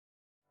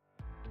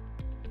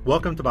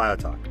Welcome to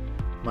Biotalk.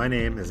 My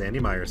name is Andy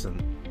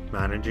Meyerson,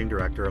 Managing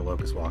Director at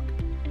Locust Walk,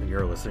 and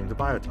you're listening to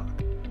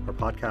Biotalk, our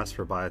podcast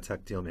for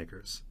biotech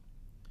dealmakers.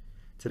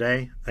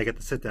 Today, I get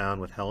to sit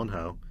down with Helen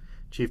Ho,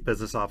 Chief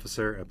Business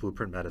Officer at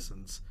Blueprint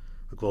Medicines,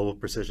 a global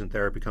precision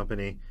therapy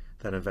company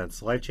that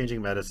invents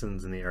life-changing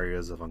medicines in the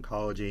areas of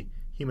oncology,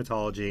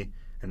 hematology,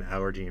 and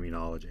allergy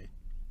immunology.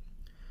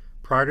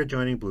 Prior to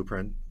joining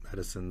Blueprint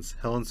Medicines,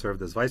 Helen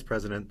served as Vice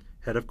President,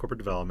 Head of Corporate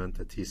Development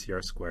at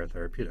TCR Square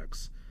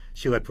Therapeutics.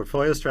 She led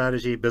portfolio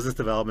strategy, business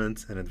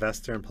development, and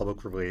investor and public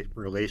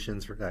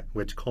relations,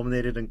 which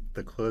culminated in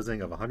the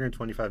closing of a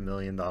 $125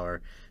 million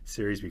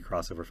Series B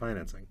crossover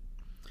financing.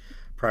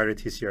 Prior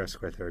to TCR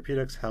Square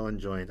Therapeutics, Helen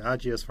joined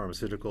Agios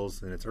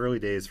Pharmaceuticals in its early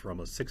days for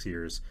almost 6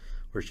 years,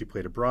 where she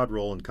played a broad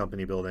role in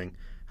company building,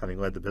 having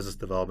led the business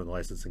development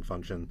licensing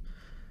function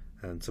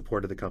and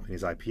supported the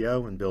company's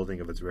IPO and building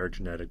of its rare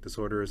genetic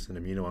disorders and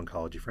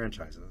immuno-oncology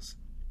franchises.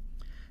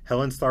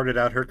 Helen started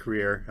out her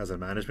career as a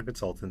management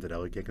consultant at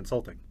LEK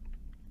Consulting.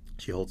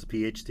 She holds a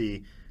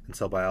PhD in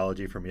cell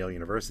biology from Yale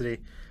University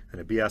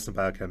and a BS in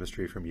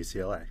biochemistry from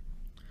UCLA.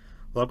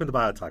 Welcome to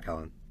Biotalk,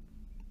 Helen.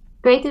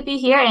 Great to be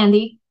here,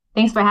 Andy.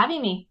 Thanks for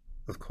having me.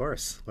 Of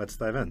course. Let's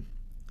dive in.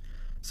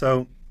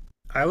 So,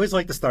 I always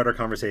like to start our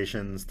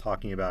conversations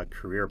talking about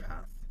career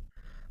path.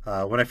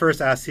 When I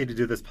first asked you to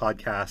do this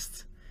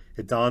podcast,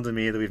 it dawned on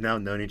me that we've now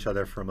known each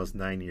other for almost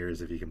 9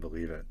 years, if you can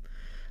believe it.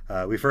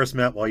 We first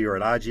met while you were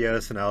at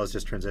Agios, and I was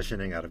just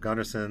transitioning out of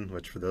Gunderson,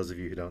 which for those of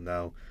you who don't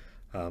know,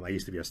 I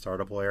used to be a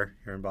startup lawyer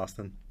here in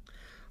Boston.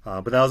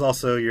 But that was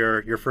also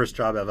your first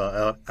job out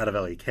of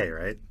LEK,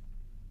 right?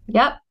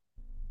 Yep.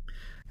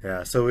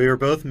 Yeah, so we were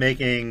both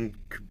making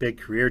big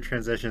career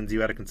transitions.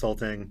 You out of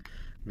consulting,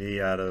 me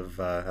out of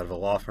a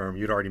law firm.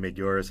 You'd already made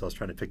yours, so I was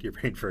trying to pick your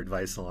brain for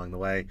advice along the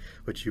way,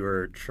 which you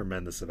were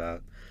tremendous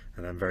about,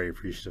 and I'm very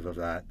appreciative of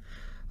that.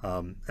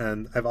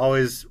 And I've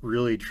always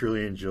really,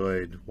 truly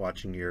enjoyed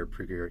watching your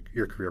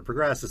career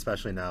progress,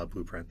 especially now at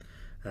Blueprint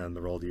and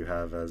the role that you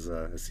have as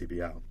a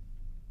CBO.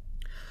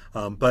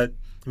 But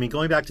I mean,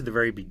 going back to the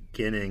very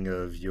beginning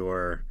of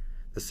your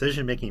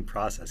decision-making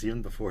process,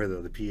 even before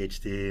the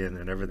PhD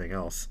and everything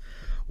else,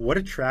 what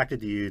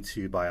attracted you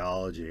to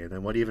biology, and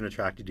then what even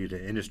attracted you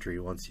to industry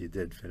once you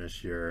did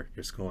finish your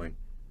schooling?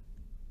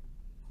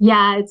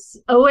 Yeah, it's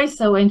always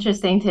so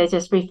interesting to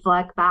just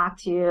reflect back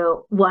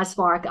to what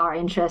sparked our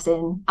interest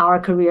in our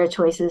career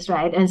choices,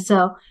 right? And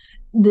so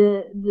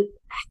the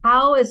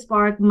how it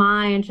sparked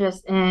my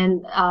interest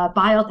in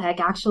biotech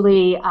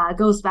actually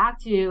goes back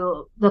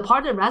to the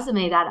part of the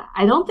resume that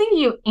I don't think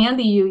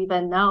you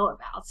even know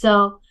about.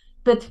 So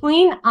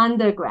between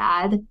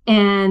undergrad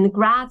and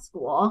grad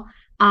school,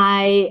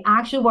 I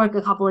actually worked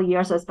a couple of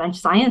years as bench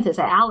scientist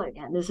at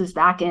Allergan. This is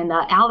back in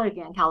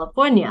Allergan,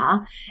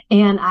 California.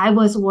 And I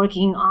was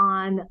working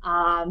on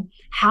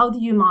how do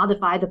you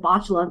modify the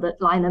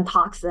botulinum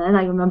toxin.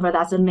 I remember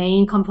that's a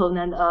main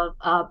component of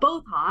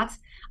Botox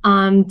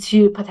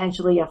to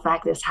potentially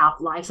affect its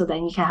half-life so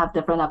then you can have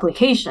different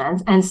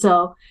applications. And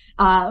so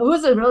it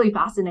was a really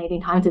fascinating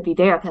time to be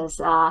there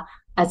because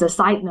as a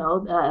side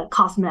note,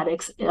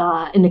 cosmetics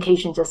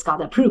indication just got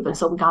approved, and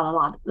so we got a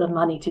lot of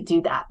money to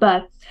do that.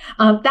 But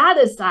that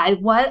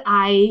aside, what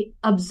I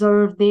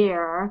observed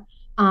there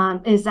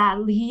is that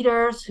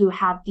leaders who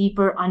have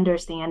deeper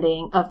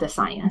understanding of the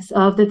science,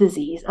 of the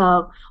disease,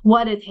 of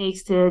what it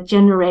takes to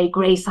generate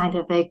great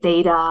scientific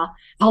data,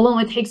 how long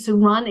it takes to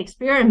run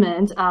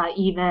experiments,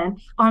 even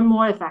are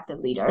more effective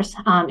leaders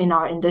in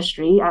our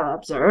industry, I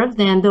observed,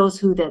 than those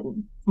who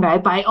didn't.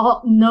 Right. By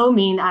no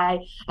means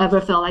I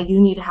ever felt like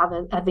you need to have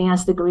an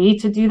advanced degree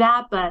to do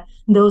that, but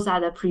those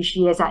that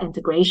appreciate that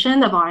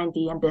integration of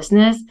R&D and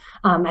business,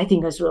 I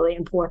think is really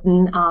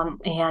important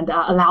and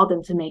allow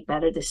them to make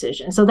better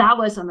decisions. So that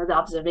was some of the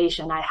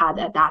observation I had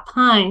at that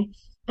time.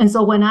 And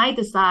so when I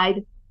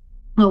decide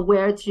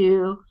where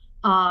to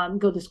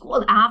go to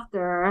school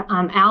after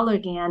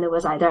Allergan, it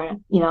was either,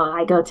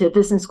 I go to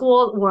business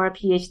school or a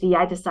PhD.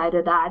 I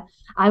decided that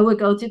I would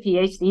go to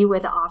PhD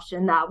with the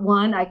option that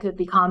one, I could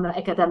become an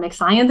academic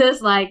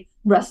scientist like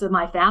rest of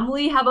my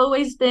family have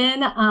always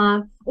been,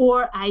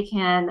 or I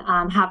can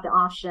have the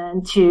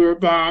option to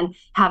then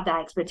have that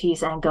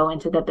expertise and go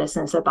into the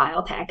business of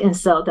biotech. And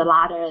so the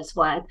latter is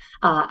what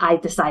I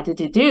decided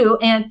to do.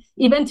 And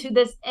even to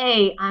this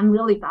day, I'm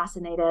really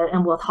fascinated,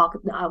 and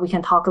we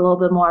can talk a little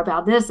bit more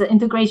about this, the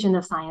integration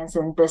of science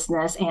and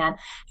business and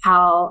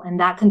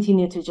that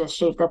continued to just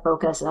shape the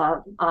focus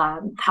of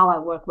how I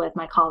work with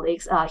my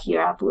colleagues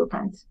here at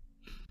Blueprint.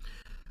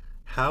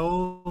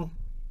 How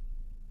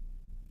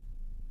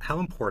how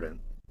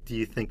important do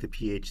you think the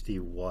PhD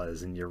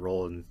was in your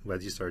role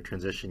as you started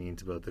transitioning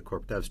into both the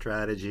corp dev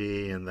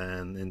strategy and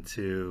then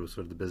into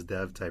sort of the biz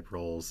dev type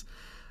roles?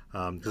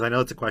 Because I know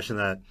it's a question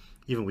that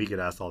even we get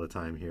asked all the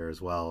time here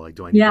as well. Like,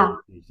 do I need to have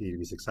Yeah, a PhD to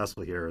be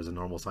successful here? Or is a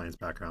normal science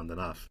background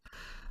enough?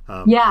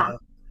 yeah. How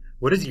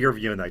What is your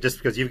view on that? Just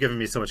because you've given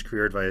me so much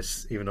career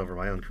advice, even over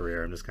my own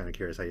career, I'm just kind of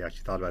curious how you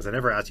actually thought about it. I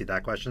never asked you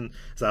that question,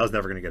 so I was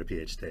never going to get a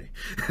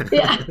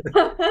Yeah.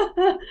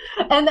 PhD.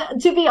 And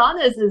to be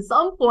honest, at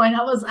some point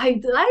I was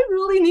like, did I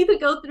really need to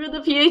go through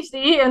the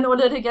PhD in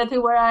order to get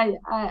to where I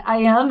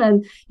am?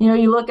 And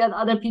you look at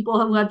other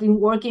people who have been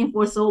working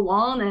for so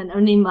long and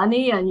earning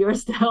money, and you're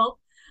still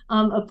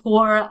a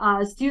poor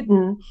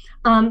student.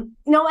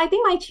 No, I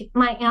think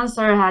my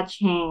answer had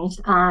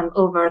changed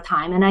over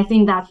time, and I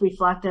think that's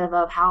reflective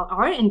of how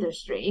our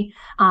industry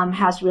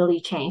has really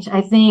changed.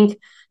 I think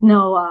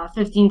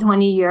 15,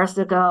 20 years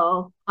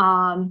ago,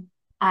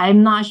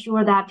 I'm not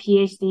sure that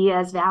PhD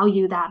is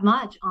valued that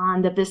much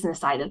on the business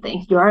side of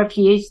things. You're a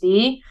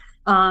PhD,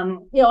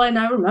 and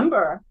I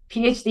remember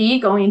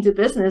PhD going into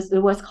business, it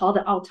was called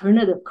an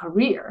alternative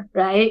career,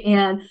 right?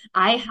 And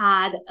I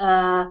had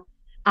a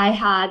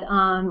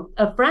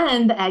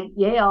friend at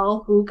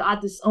Yale who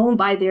got disowned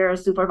by their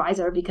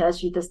supervisor because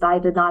she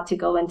decided not to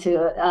go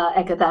into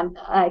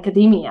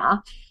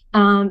academia.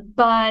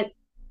 But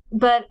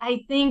I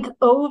think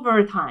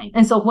over time,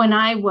 and so when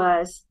I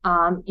was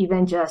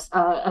even just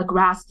a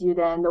grad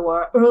student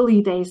or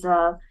early days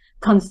of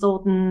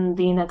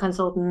being a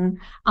consultant,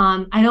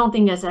 I don't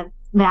think it's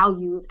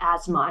valued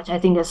as much. I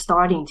think it's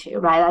starting to,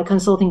 right? Like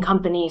consulting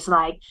companies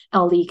like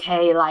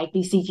LDK, like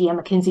BCG and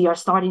McKinsey are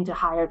starting to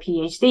hire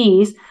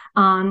PhDs.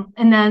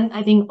 And then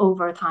I think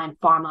over time,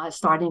 pharma is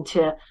starting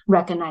to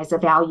recognize the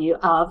value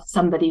of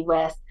somebody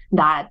with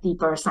that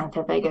deeper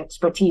scientific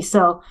expertise.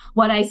 So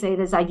what I say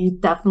is that you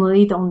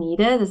definitely don't need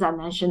it. As I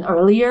mentioned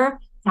earlier,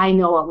 I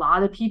know a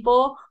lot of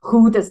people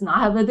who does not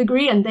have a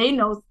degree and they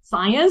know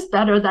science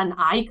better than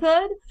I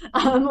could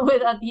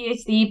with a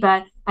PhD,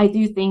 but I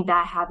do think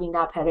that having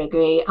that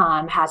pedigree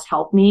has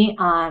helped me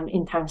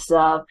in terms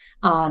of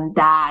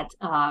that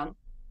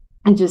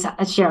and just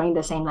sharing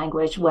the same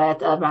language with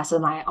the rest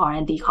of my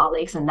R&D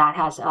colleagues, and that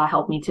has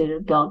helped me to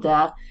build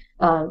a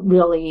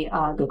really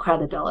good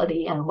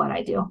credibility in what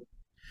I do.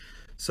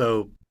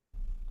 So,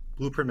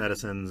 Blueprint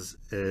Medicines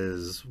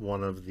is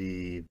one of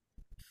the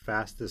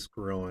fastest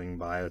growing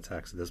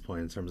biotechs at this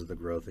point in terms of the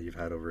growth that you've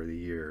had over the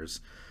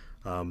years.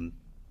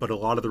 But a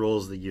lot of the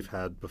roles that you've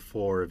had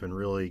before have been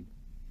really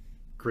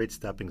great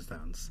stepping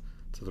stones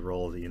to the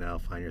role that you now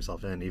find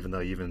yourself in, even though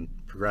you've been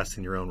progressed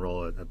in your own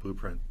role at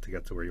Blueprint to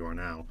get to where you are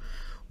now.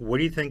 What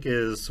do you think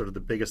is sort of the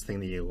biggest thing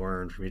that you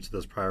learned from each of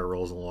those prior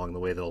roles along the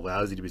way that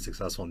allows you to be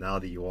successful now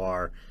that you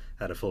are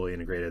at a fully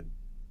integrated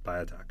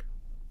biotech?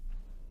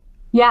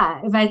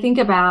 Yeah, if I think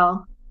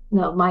about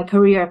my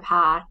career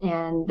path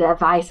and the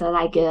advice that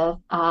I give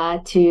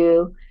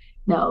to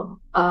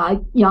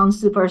young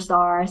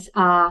superstars,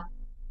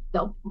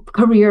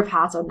 career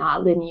paths are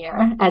not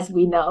linear, as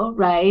we know,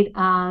 right?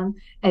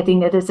 I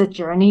think it is a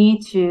journey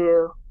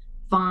to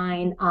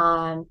find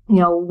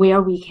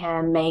where we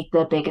can make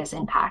the biggest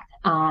impact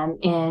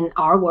in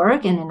our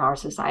work and in our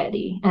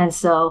society. And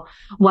so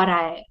what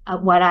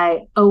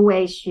I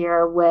always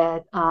share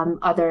with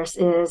others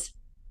is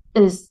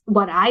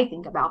what I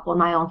think about for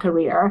my own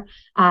career.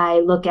 I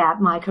look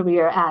at my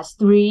career as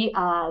three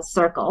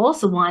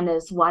circles. One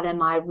is what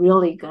am I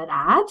really good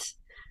at?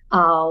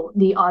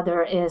 The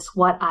other is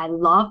what I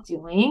love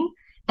doing.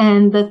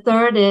 And the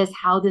third is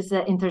how does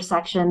the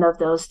intersection of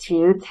those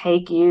two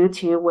take you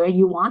to where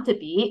you want to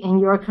be in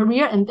your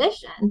career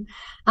ambition?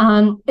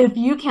 If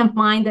you can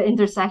find the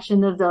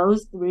intersection of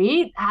those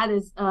three, that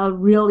is a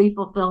really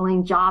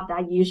fulfilling job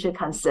that you should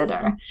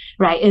consider,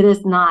 right? It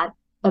is not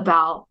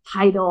about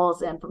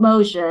titles and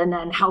promotion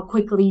and how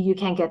quickly you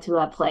can get to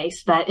a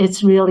place, but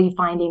it's really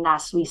finding that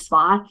sweet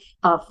spot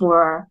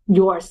for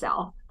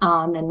yourself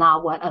and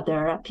not what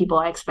other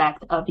people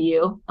expect of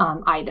you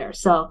either.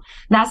 So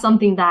that's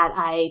something that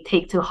I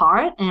take to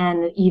heart.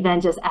 And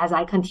even just as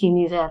I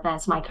continue to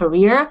advance my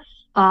career,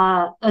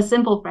 a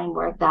simple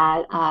framework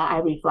that I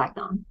reflect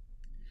on.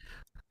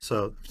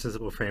 So,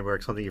 simple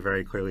framework, something you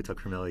very clearly took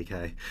from LEK.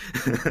 Yeah.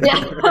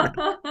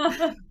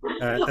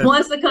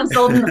 Once the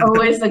consultant,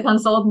 always the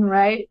consultant,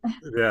 right?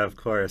 Yeah, of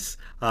course.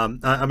 I'm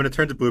going to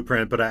turn to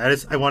Blueprint, but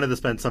I wanted to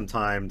spend some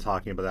time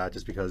talking about that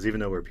just because even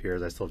though we're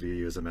peers, I still view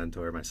you as a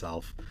mentor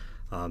myself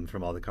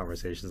from all the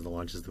conversations and the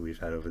lunches that we've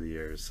had over the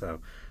years. So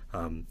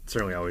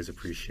certainly always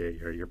appreciate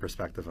your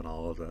perspective on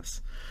all of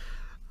this.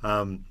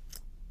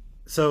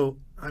 So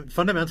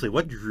fundamentally,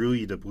 what drew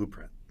you to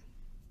Blueprint?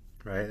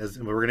 Right?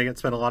 We're going to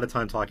spend a lot of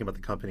time talking about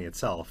the company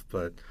itself,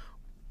 but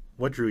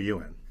what drew you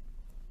in?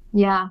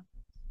 Yeah.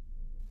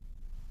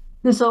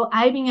 So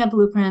I've been at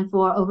Blueprint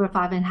for over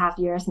 5.5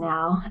 years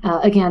now.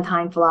 Again,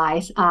 time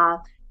flies. I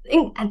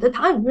think at the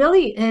time,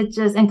 really, it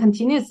just and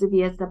continues to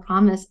be as the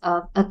promise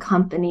of a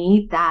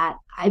company that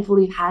I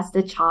believe has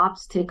the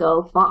chops to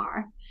go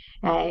far.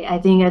 I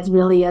think it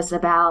really is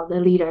about the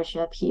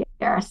leadership here.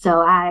 So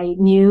I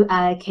knew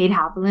Kate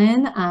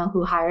Haviland,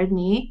 who hired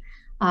me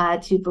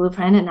to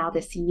Blueprint and now the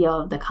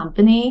CEO of the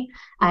company.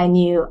 I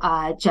knew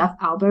Jeff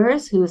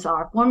Albers, who's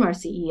our former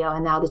CEO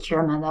and now the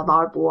chairman of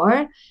our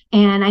board.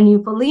 And I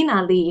knew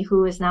Felina Lee,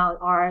 who is now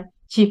our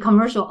chief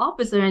commercial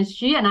officer, and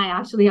she and I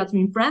actually have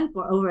been friends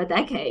for over a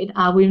decade.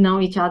 We've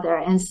known each other,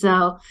 and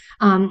so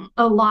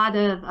a lot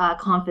of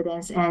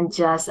confidence and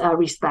just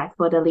respect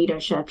for the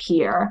leadership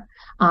here.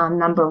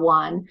 Number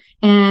one.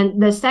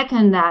 And the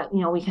second that,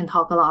 we can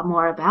talk a lot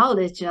more about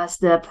is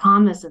just the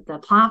promise of the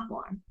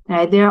platform,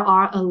 right? There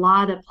are a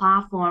lot of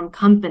platform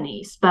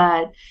companies,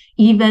 but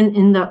even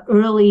in the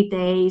early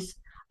days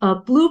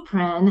of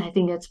Blueprint, I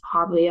think it's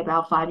probably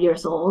about 5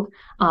 years old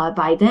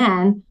by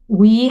then,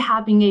 we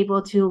have been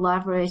able to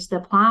leverage the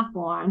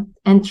platform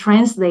and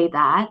translate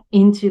that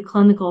into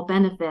clinical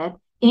benefit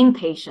in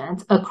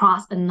patients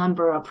across a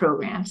number of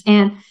programs.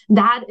 And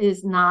that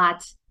is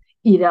not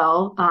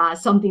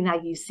something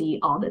that you see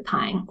all the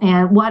time.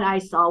 And what I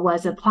saw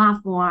was a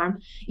platform,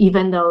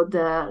 even though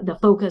the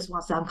focus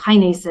was on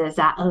kinases,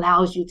 that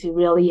allows you to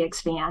really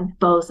expand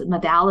both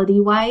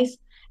modality-wise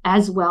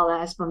as well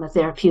as from a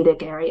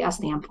therapeutic area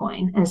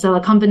standpoint. And so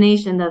a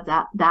combination of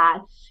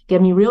that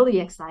get me really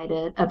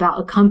excited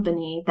about a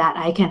company that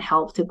I can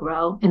help to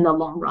grow in the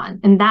long run.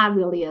 And that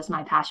really is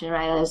my passion,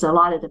 right? There's a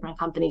lot of different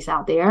companies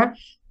out there,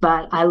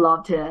 but I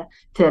love to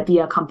be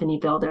a company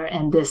builder.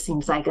 And this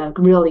seems like a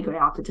really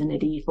great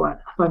opportunity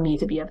for me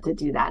to be able to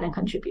do that and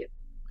contribute.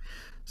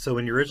 So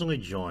when you originally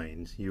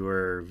joined, you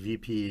were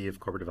VP of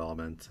Corporate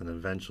Development and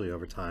eventually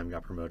over time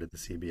got promoted to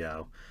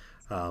CBO.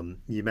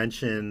 You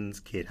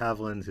mentioned Kate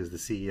Haviland, who's the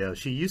CEO.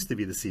 She used to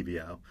be the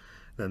CBO,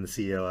 then the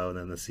COO, and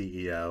then the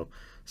CEO.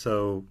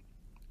 So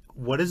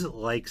what is it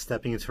like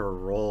stepping into a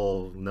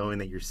role knowing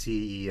that your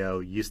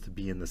CEO used to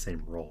be in the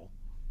same role?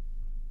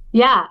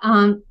 Yeah,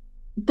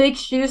 big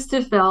shoes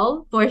to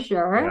fill for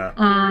sure.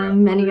 Yeah.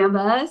 Many of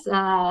us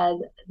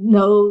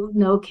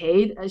know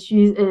Kate.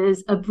 She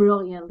is a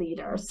brilliant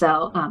leader.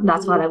 So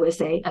that's what I would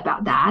say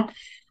about that.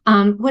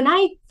 When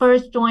I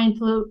first joined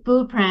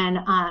Blueprint,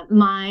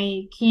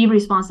 my key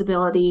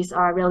responsibilities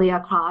are really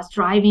across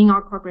driving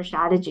our corporate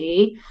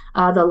strategy,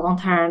 the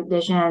long-term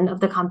vision of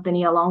the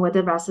company, along with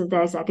the rest of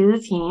the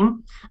executive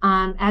team,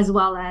 as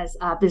well as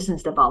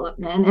business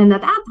development. And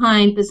at that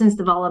time, business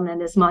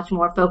development is much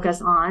more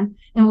focused on,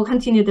 and will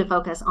continue to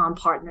focus on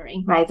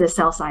partnering, right, the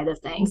sales side of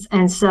things.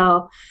 And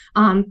so,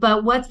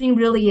 but what's been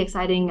really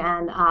exciting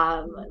and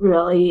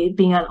really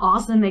being an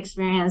awesome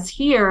experience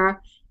here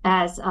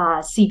as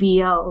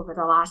CBO over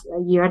the last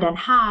year and a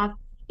half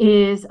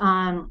is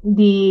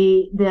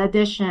the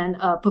addition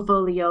of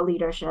portfolio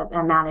leadership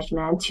and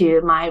management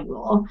to my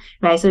role,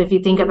 right? So if you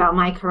think about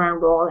my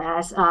current role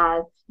as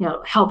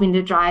helping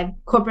to drive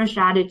corporate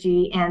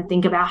strategy and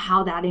think about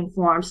how that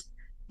informs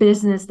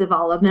business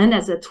development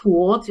as a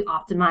tool to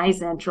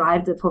optimize and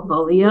drive the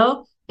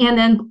portfolio, and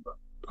then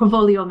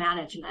portfolio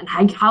management.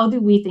 How do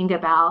we think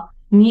about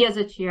me as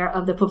a chair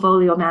of the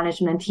portfolio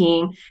management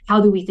team? How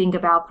do we think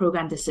about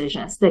program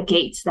decisions, the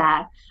gates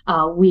that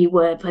we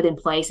would put in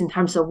place in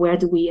terms of where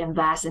do we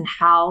invest and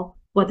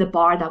what the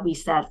bar that we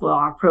set for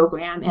our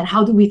program, and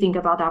how do we think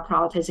about that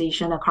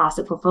prioritization across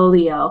the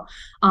portfolio?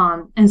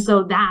 And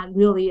so that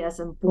really is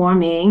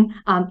informing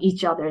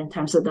each other in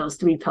terms of those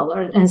three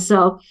pillars. And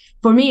so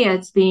for me,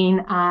 it's been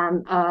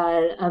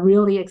a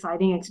really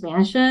exciting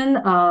expansion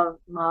of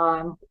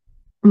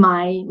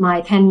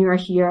my tenure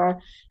here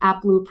at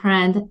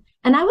Blueprint.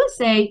 And I would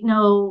say,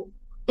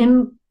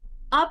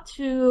 up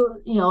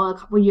to, a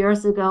couple of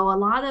years ago, a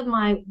lot of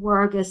my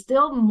work is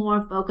still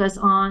more focused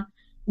on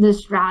the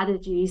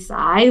strategy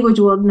side, which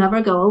will never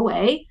go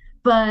away,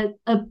 but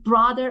a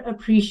broader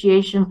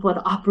appreciation for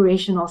the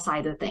operational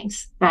side of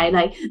things, right?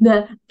 Like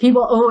the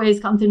people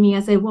always come to me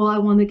and say, well, I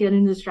want to get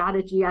into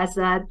strategy. I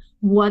said,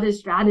 what is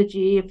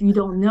strategy if you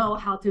don't know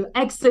how to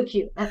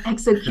execute? And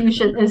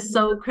execution is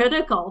so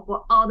critical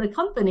for all the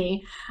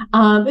company.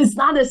 It's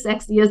not the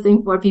sexiest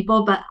thing for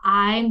people, but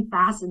I'm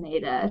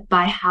fascinated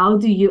by how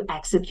do you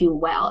execute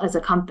well as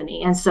a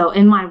company. And so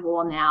in my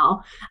role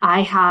now,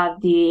 I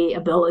have the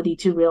ability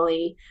to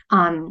really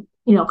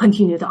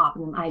continue to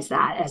optimize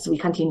that as we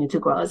continue to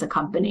grow as a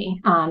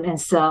company. And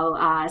so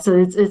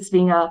it's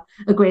been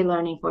a great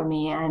learning for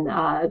me and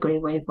a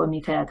great way for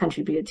me to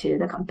contribute to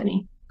the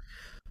company.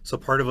 So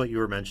part of what you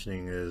were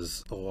mentioning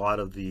is a lot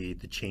of the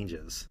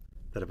changes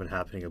that have been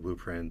happening at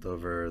Blueprint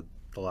over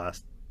the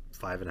last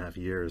 5.5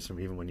 years, from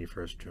even when you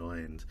first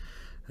joined,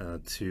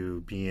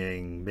 to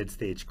being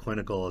mid-stage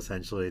clinical,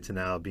 essentially, to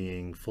now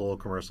being full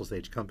commercial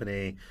stage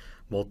company,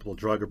 multiple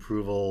drug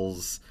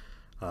approvals,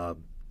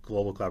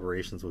 global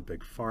collaborations with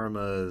big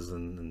pharmas,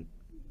 and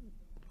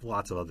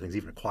lots of other things,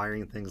 even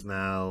acquiring things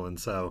now. And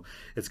so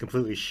it's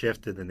completely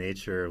shifted the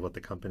nature of what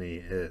the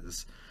company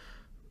is.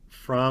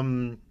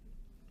 From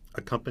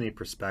a company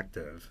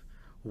perspective,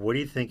 what do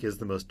you think is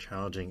the most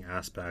challenging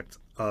aspect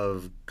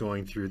of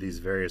going through these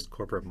various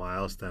corporate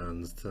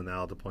milestones to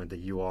now the point that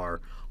you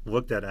are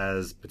looked at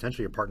as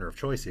potentially a partner of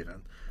choice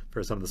even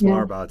for some of the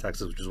smaller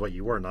biotechs, which is what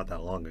you were not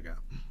that long ago?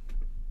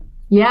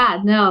 Yeah,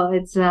 no,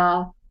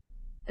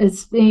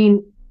 it's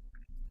been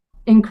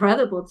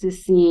incredible to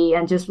see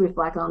and just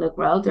reflect on the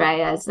growth, right?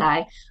 As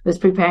I was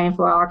preparing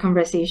for our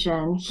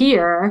conversation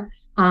here,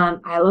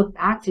 I look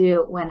back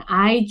to when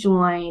I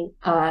joined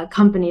a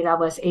company that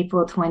was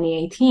April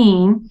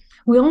 2018.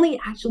 we only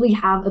actually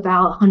have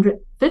about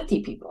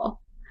 150 people.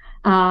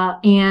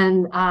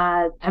 And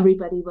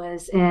everybody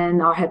was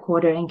in our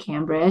headquarters in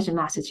Cambridge, in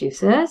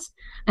Massachusetts.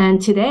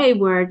 And today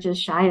we're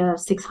just shy of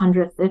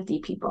 650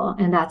 people,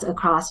 and that's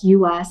across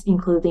US,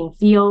 including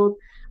field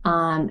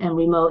and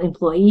remote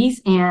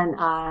employees and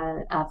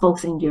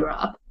folks in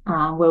Europe.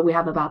 Where we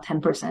have about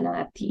 10%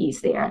 of FTEs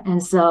there.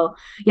 And so,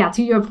 yeah,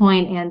 to your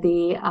point,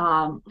 Andy,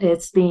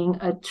 it's been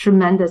a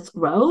tremendous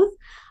growth.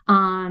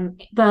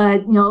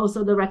 But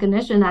also the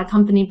recognition that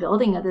company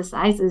building at this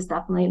size is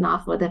definitely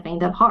not for the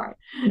faint of heart,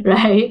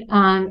 right?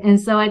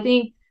 And so I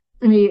think,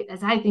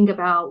 as I think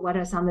about what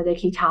are some of the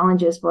key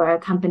challenges for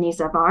companies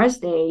of our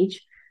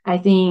stage, I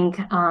think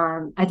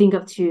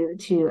of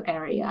two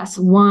areas.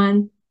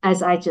 One,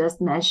 as I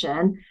just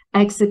mentioned,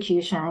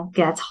 execution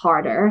gets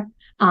harder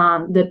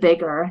the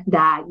bigger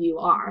that you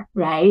are,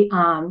 right?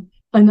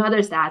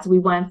 Another stats, we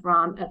went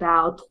from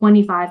about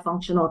 25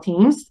 functional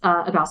teams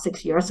about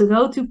 6 years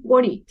ago to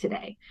 40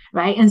 today,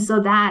 right?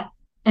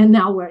 And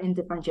now we're in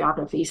different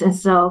geographies. And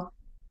so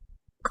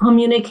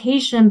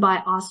communication by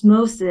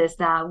osmosis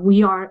that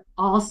we are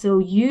also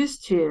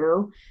used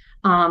to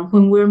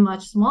when we're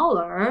much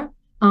smaller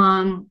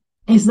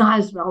is not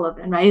as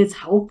relevant, right? It's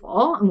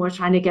helpful, and we're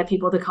trying to get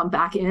people to come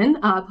back in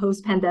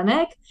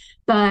post-pandemic,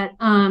 but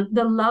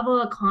the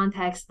level of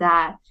context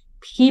that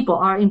people,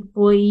 our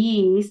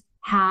employees,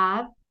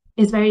 have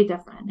is very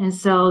different. And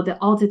so the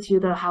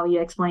altitude of how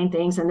you explain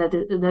things and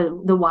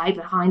the why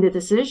behind the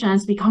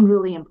decisions become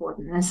really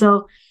important. And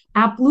so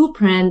at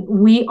Blueprint,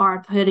 we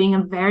are putting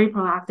a very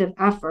proactive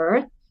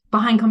effort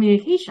behind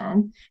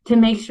communication to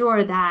make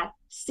sure that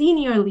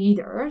senior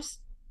leaders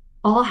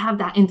all have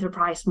that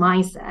enterprise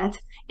mindset,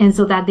 and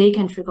so that they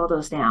can trickle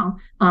those down,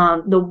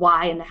 the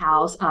why and the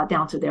hows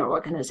down to their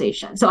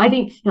organization. So I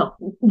think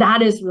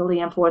that is really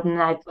important.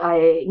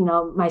 I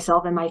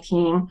myself and my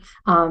team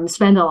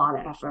spend a lot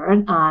of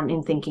effort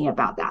in thinking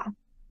about that.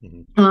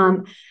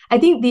 Mm-hmm. I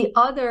think the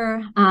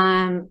other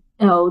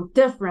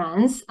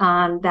difference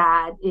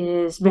that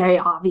is very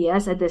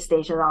obvious at this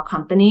stage of our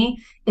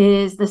company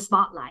is the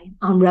spotlight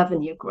on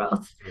revenue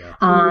growth.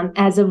 Yeah.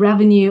 As a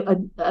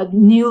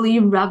newly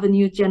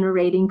revenue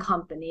generating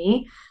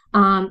company,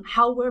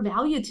 how we're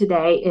valued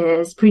today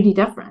is pretty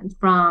different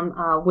from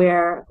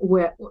where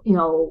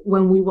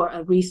when we were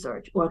a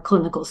research or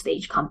clinical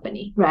stage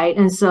company, right?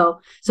 And so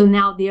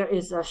now there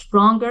is a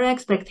stronger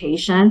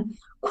expectation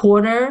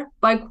quarter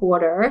by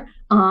quarter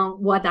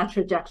what that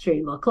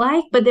trajectory look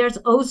like, but there's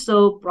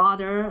also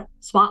broader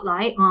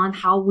spotlight on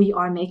how we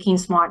are making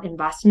smart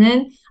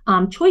investment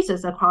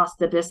choices across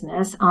the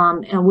business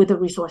and with the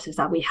resources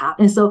that we have.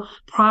 And so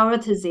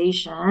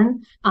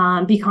prioritization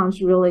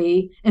becomes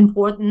really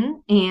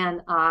important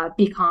and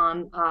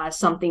become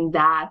something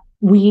that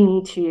we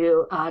need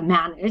to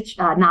manage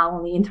not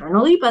only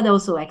internally but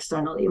also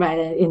externally,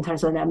 right? In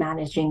terms of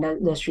managing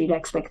the street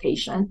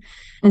expectation.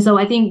 And so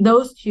I think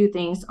those two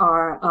things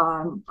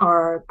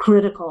are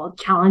critical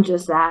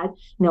challenges that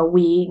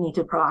we need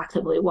to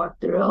proactively work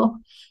through.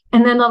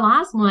 And then the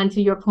last one,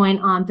 to your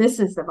point on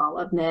business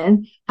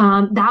development,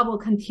 that will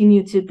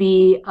continue to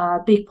be a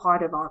big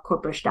part of our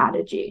corporate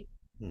strategy.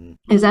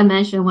 Mm-hmm. As I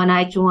mentioned, when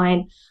I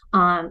joined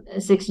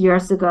 6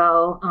 years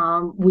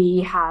ago,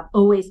 we have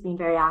always been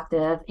very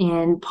active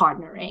in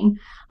partnering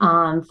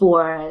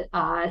for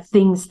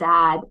things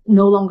that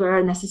no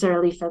longer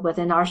necessarily fit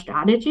within our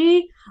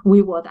strategy.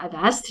 We will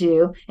divest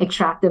to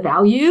extract the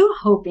value,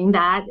 hoping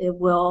that it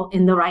will,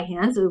 in the right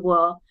hands, it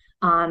will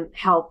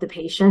help the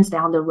patients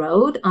down the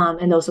road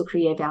and also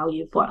create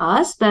value for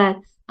us. But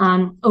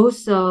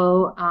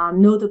also,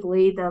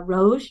 notably, the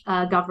Roche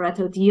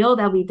Gavreto deal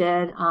that we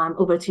did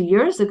over 2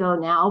 years ago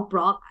now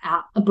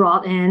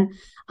brought in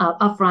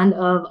upfront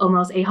of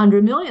almost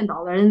 $800 million,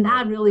 and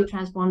that really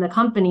transformed the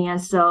company.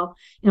 And so,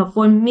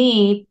 for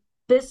me,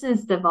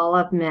 business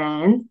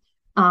development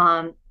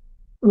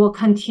will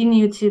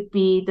continue to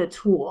be the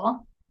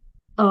tool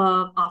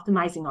of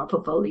optimizing our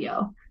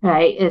portfolio,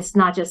 right? It's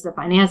not just the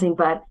financing,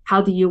 but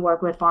how do you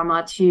work with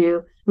pharma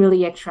to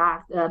really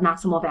extract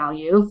maximal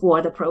value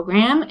for the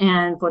program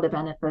and for the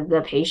benefit of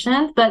the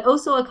patient. But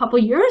also a couple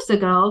of years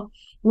ago,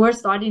 we're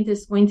starting to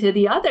swing to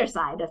the other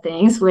side of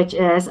things, which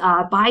is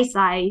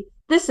buy-side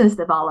business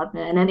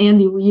development. And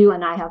Andy, you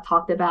and I have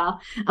talked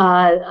about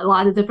a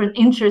lot of different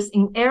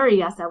interesting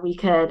areas that we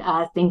could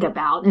think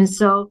about. And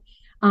so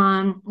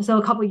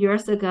a couple of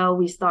years ago,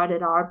 we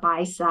started our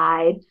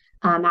buy-side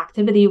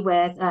activity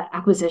with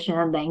acquisition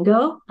of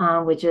Lengo,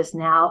 which is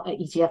now an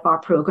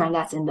EGFR program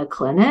that's in the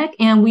clinic.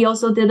 And we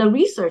also did a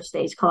research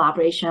stage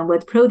collaboration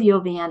with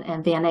Proteovan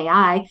and Van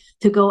AI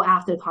to go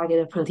after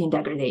targeted protein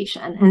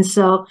degradation. And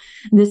so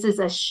this is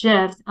a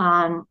shift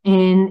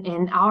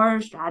in our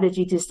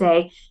strategy to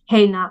say,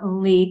 hey, not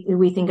only do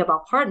we think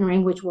about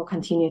partnering, which we'll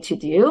continue to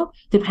do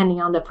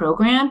depending on the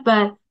program,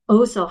 but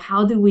also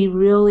how do we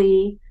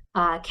really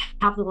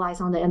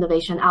capitalize on the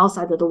innovation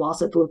outside of the walls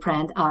of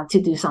Blueprint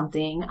to do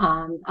something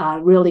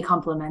really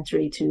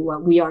complementary to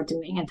what we are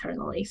doing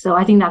internally. So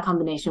I think that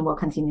combination will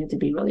continue to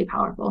be really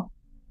powerful.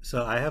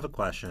 So I have a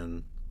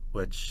question,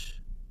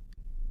 which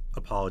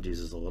apologies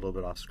is a little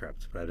bit off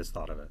script, but I just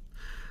thought of it.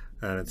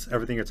 And it's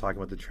everything you're talking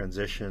about, the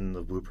transition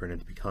of Blueprint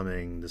into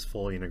becoming this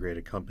fully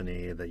integrated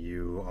company that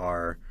you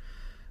are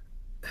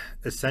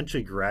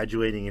essentially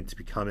graduating into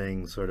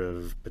becoming sort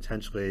of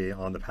potentially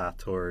on the path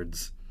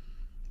towards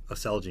a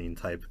Celgene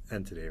type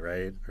entity,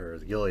 right? Or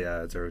the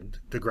Gileads or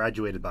the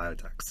graduated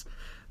biotechs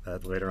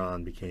that later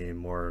on became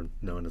more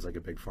known as like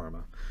a big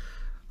pharma.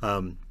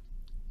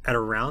 At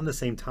around the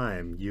same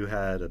time, you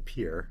had a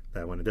peer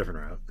that went a different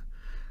route,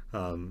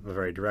 a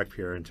very direct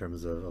peer in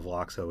terms of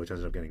Loxo, which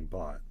ended up getting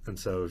bought. And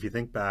so if you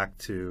think back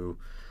to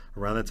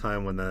around the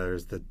time when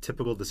there's the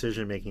typical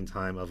decision-making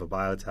time of a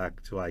biotech,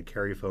 do I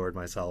carry forward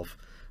myself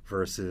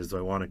versus do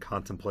I want to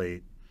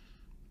contemplate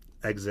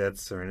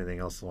exits or anything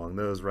else along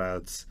those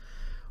routes?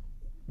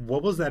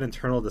 What was that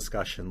internal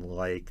discussion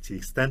like, to the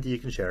extent that you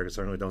can share, because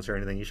certainly don't share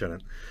anything you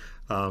shouldn't,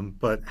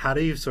 but how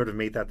do you sort of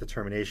make that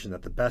determination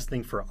that the best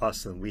thing for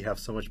us, and we have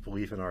so much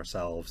belief in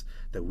ourselves,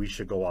 that we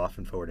should go off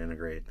and forward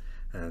integrate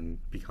and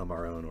become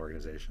our own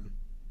organization?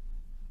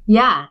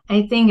 Yeah,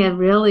 I think it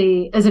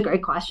really is a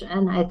great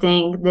question. I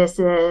think this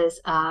is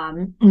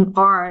in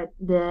part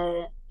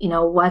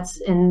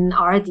what's in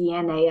our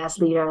DNA as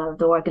leader of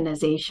the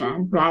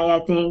organization, right?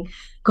 I think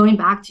going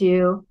back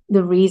to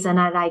the reason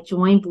that I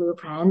joined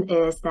Blueprint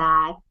is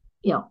that,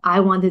 I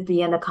wanted to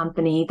be in a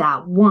company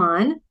that,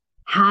 one,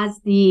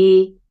 has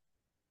the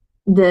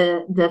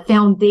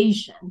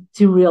foundation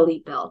to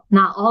really build.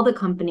 Not all the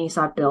companies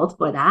are built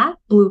for that.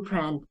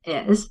 Blueprint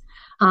is.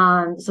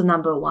 So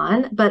number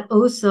one, but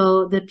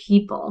also the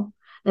people,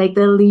 like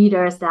the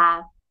leaders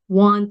that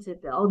want to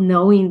build,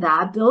 knowing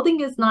that building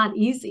is not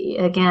easy.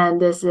 Again,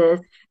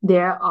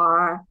 there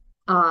are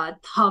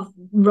tough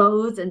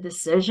roads and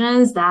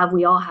decisions that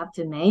we all have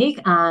to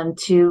make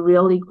to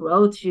really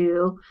grow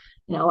to,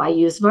 I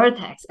use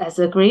Vertex as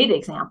a great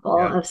example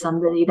of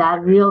somebody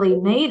that really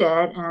made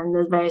it in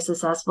a very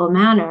successful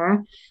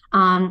manner.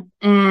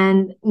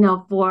 And,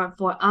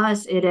 for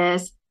us, it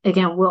is,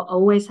 again, we'll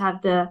always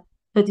have the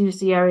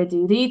fiduciary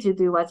duty to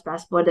do what's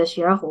best for the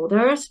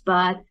shareholders.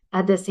 But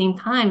at the same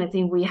time, I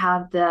think we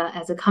have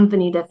as a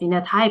company, the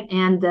phenotype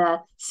and the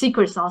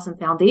secret sauce and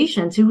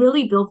foundation to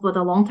really build for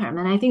the long term.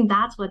 And I think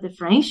that's what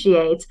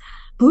differentiates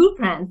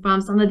Blueprint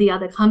from some of the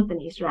other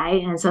companies,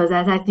 right? And so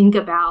as I think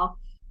about,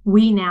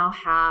 we now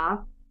have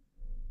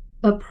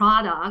a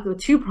product or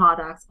two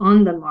products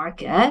on the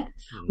market.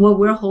 Mm-hmm. What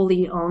we're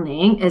wholly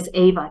owning is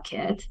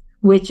AYVAKIT,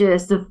 which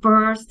is the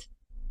first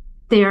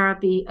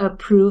therapy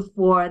approved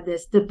for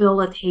this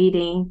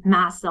debilitating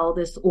mast cell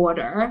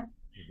disorder,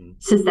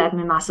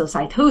 systemic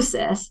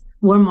mastocytosis.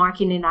 We're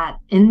marketing that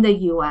in the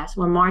US,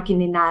 we're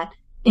marketing that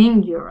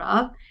in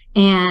Europe.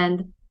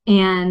 And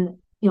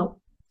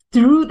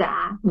through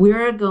that,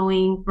 we're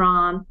going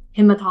from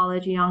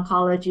hematology,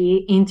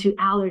 oncology into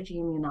allergy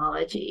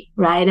immunology,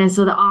 right? And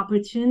so the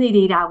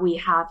opportunity that we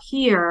have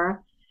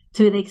here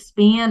to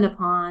expand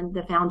upon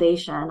the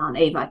foundation on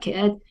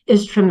AYVAKIT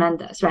is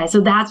tremendous, right?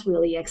 So that's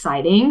really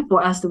exciting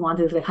for us to want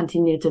to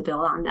continue to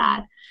build on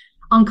that.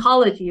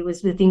 Oncology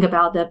was to think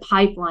about the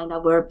pipeline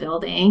that we're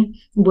building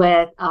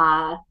with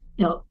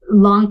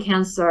lung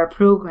cancer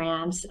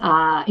programs,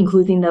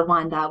 including the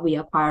one that we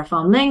acquired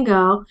from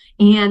Lengo,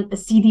 and a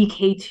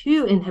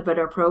CDK2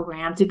 inhibitor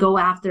program to go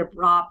after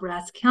broad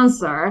breast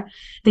cancer.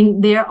 I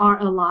think there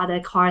are a lot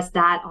of cards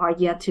that are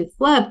yet to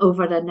flip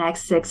over the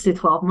next 6 to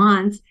 12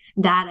 months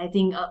that I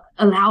think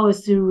allow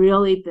us to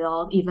really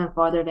build even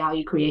further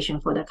value creation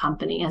for the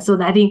company. And so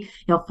I think,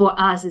 for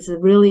us, it's a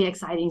really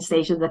exciting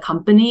stage of the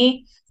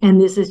company. And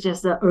this is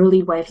just the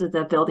early waves of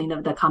the building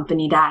of the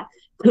company that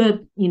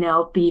could,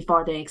 be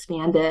further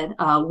expanded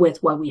with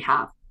what we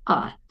have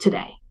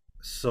today.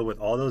 So with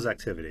all those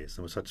activities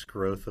and with such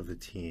growth of the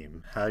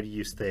team, how do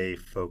you stay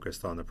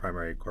focused on the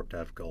primary corp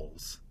dev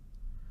goals?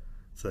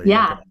 So you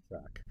don't get off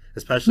track.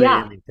 Especially,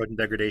 protein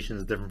degradation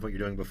is different from what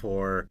you're doing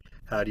before.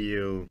 How do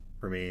you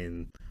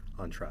remain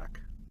on track?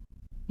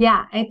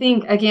 Yeah, I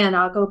think, again,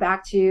 I'll go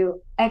back to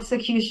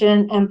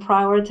execution and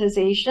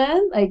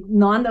prioritization. Like,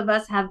 none of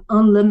us have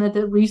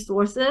unlimited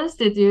resources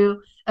to do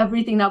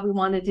everything that we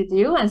wanted to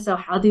do. And so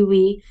how do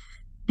we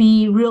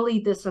be really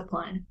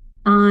disciplined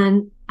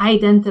on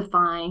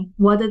identifying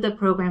what are the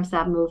programs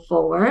that move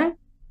forward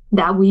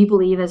that we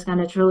believe is going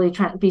to truly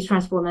be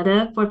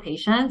transformative for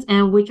patients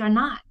and which are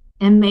not,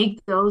 and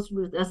make those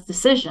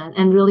decisions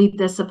and really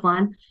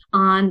discipline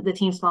on the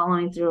teams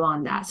following through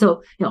on that.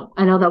 So,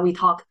 I know that we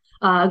talk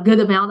a good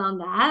amount on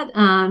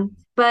that.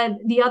 But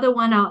the other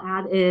one I'll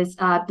add is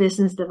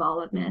business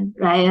development,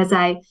 right? As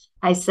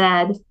I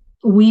said,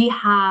 we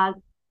have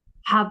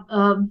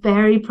a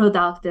very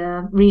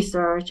productive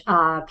research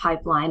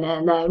pipeline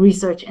and a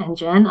research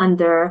engine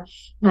under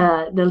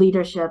the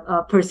leadership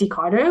of Percy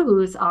Carter,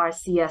 who's our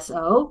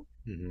CSO.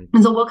 Mm-hmm.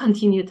 And so we'll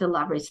continue to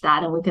leverage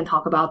that, and we can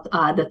talk about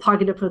the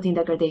targeted protein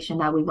degradation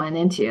that we went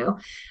into.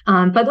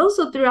 But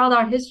also throughout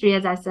our history,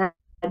 as I said,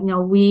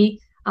 we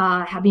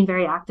have been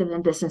very active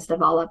in business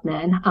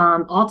development.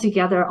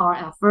 Altogether, our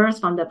efforts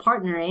from the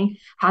partnering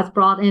has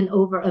brought in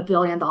over $1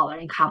 billion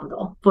in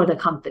capital for the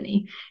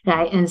company,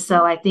 right? And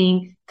so I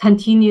think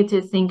continue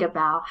to think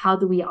about how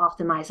do we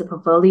optimize the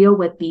portfolio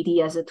with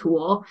BD as a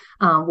tool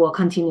will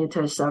continue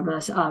to serve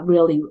us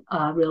really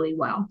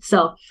well.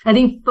 So I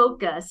think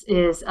focus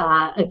is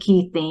a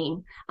key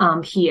theme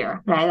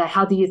here, right? Like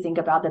how do you think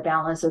about the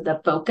balance of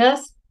the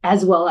focus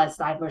as well as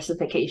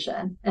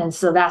diversification? And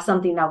so that's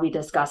something that we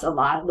discuss a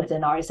lot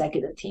within our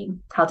executive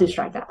team, how to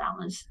strike that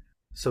balance.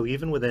 So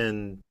even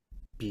within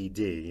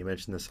BD, you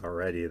mentioned this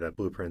already, that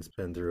Blueprint's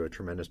been through a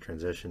tremendous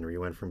transition where you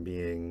went from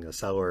being a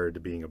seller to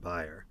being a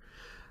buyer,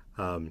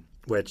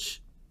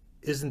 which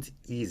isn't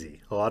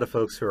easy. A lot of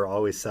folks who are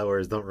always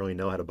sellers don't really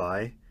know how to buy,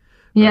 right?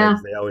 Yeah.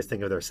 They always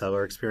think of their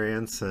seller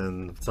experience,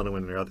 and suddenly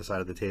when they're at the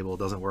side of the table, it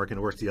doesn't work, and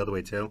it works the other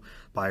way too.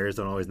 Buyers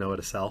don't always know how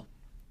to sell.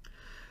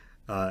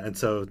 And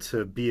so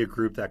to be a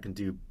group that can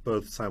do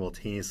both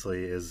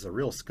simultaneously is a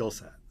real skill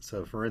set.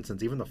 So for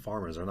instance, even the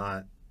farmers are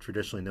not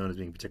traditionally known as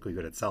being particularly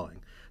good at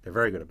selling. They're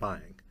very good at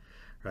buying,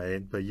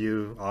 right? But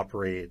you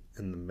operate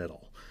in the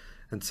middle.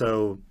 And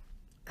so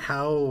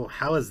how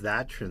has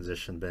that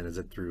transition been? Is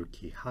it through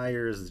key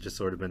hires? Is it just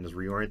sort of been just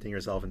reorienting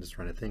yourself and just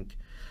trying to think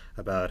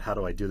about how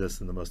do I do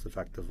this in the most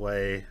effective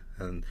way?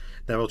 And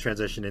then we'll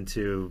transition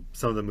into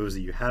some of the moves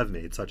that you have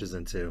made, such as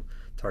into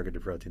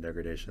targeted protein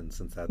degradation,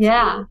 since that's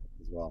Yeah.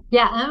 as well.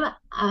 Yeah.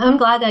 I'm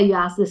glad that you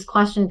asked this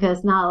question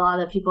because not a lot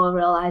of people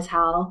realize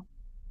how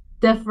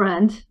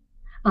different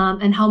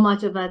and how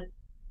much of a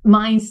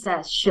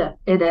mindset shift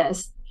it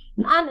is.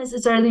 Not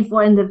necessarily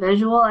for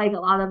individual, like a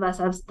lot of us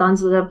have done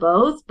sort of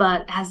both,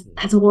 but as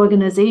an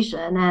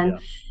organization. Yeah.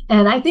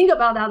 And I think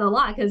about that a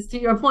lot because to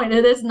your point,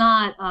 it is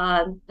not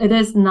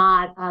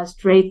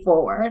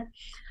straightforward.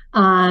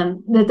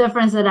 The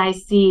difference that I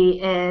see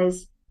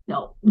is,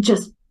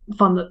 just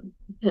from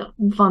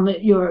from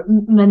your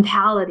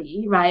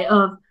mentality, right?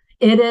 Of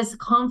it is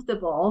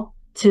comfortable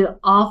to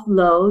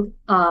offload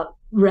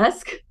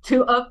risk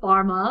to a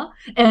pharma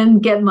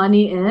and get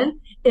money in.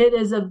 It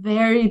is a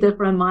very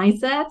different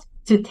mindset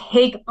to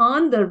take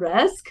on the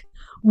risk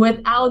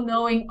without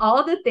knowing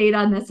all the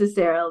data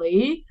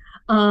necessarily,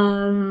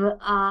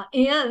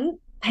 and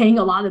paying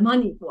a lot of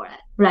money for it,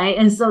 right?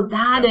 And so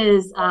that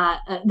is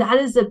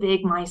a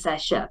big mindset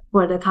shift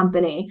for the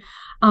company.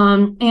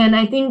 And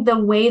I think the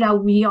way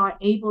that we are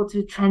able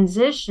to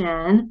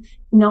transition,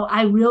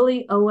 I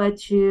really owe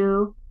it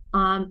to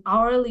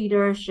our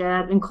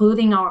leadership,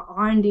 including our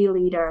R&D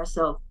leader.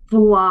 So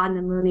Fua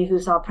Namuni,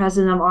 who's our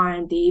president of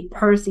R&D,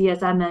 Percy,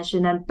 as I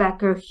mentioned, and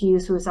Becker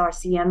Hughes, who's our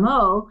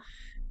CMO,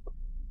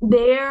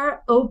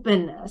 their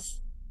openness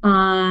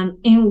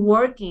in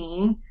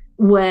working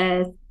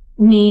with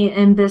me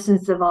in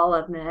business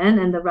development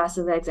and the rest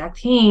of the exec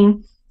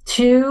team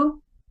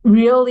to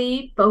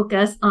really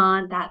focus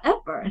on that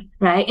effort,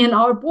 right? And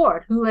our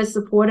board, who is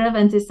supportive,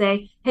 and to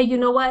say, hey, you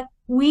know what?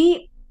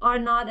 We are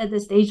not at the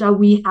stage that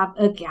we have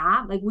a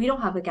gap. Like we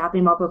don't have a gap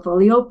in our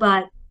portfolio,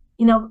 but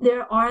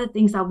there are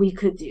things that we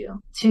could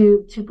do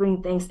to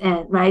bring things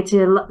in, right?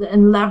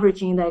 And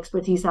leveraging the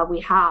expertise that we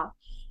have.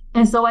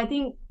 And so I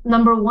think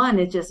number one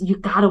is just you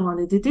gotta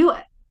want to do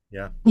it.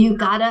 Yeah. You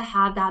gotta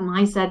have that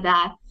mindset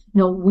that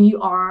we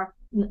are,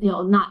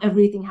 not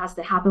everything has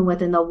to happen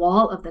within the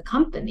wall of the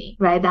company,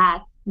 right?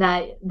 That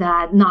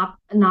not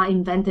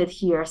invented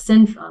here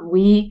syndrome.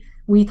 We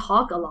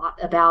talk a lot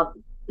about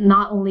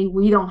not only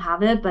we don't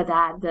have it, but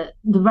that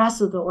the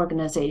rest of the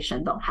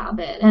organization don't have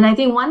it. And I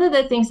think one of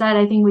the things that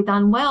I think we've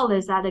done well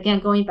is that, again,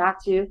 going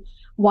back to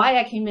why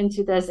I came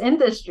into this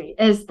industry,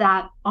 is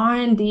that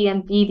R&D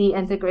and BD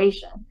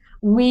integration.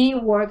 We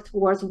work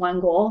towards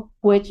one goal,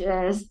 which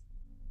is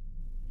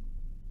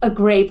a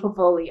great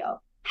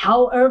portfolio.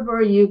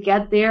 However you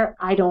get there,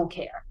 I don't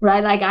care,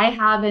 right? Like I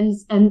have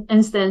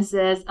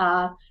instances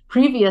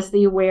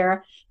previously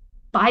where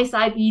buy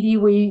side BD,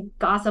 we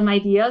got some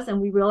ideas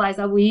and we realized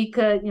that we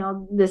could,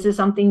 this is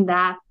something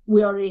that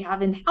we already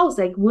have in house.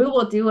 Like we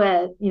will do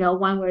it,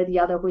 one way or the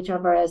other,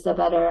 whichever is the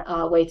better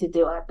way to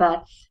do it.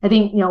 But I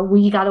think,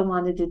 we gotta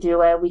wanted to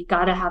do it. We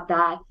gotta have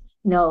that,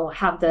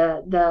 have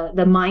the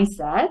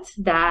mindset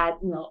that,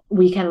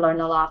 we can learn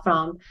a lot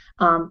from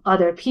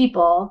other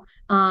people.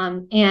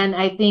 And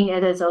I think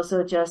it is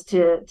also just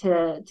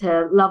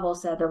to level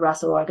set the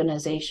rest of the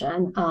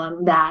organization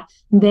that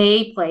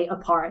they play a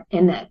part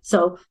in it.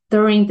 So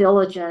during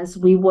diligence,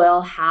 we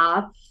will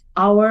have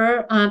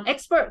our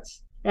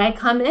experts, right,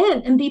 come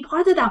in and be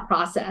part of that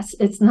process.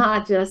 It's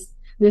not just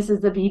this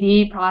is the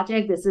BD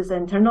project, this is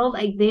internal,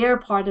 like they're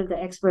part of the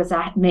experts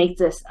that make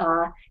this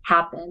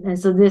happen. And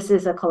so this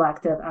is a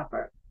collective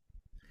effort.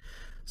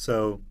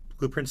 So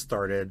Blueprint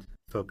started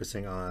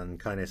focusing on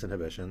kinase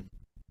inhibition.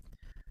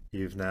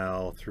 You've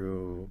now,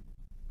 through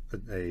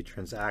a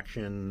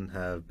transaction,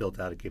 have built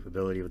out a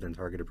capability within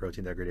targeted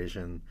protein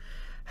degradation.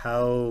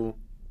 How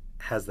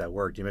has that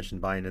worked? You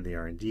mentioned buying into the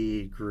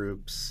R&D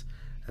groups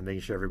and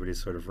making sure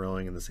everybody's sort of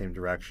rowing in the same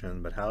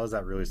direction, but how has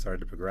that really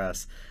started to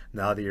progress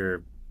now that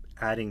you're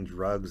adding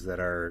drugs that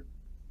are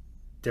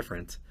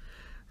different,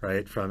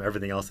 right, from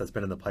everything else that's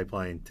been in the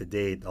pipeline to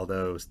date,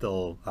 although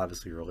still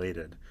obviously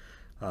related.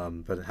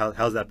 But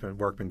how's that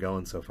work been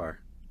going so far?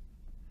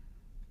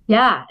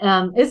 Yeah,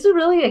 it's a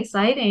really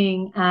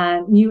exciting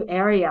new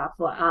area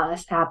for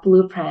us at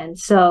Blueprint.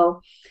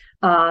 So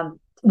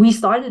we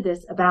started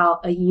this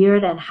about a year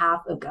and a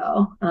half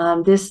ago.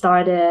 This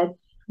started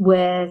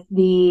with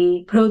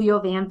the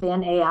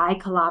Proteovanvan AI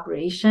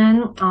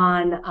collaboration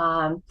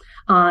on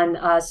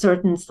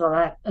certain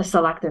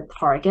selected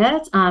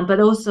targets, but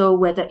also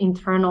with the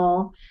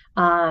internal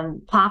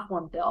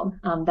platform build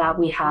that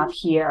we have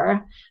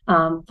here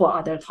for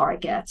other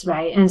targets,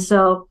 right? And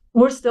so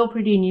we're still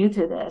pretty new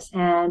to this,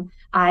 and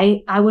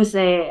I would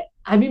say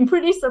I've been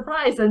pretty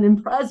surprised and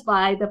impressed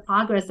by the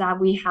progress that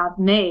we have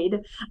made.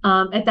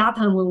 At that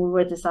time, when we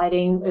were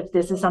deciding if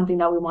this is something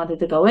that we wanted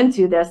to go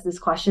into, there's this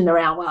question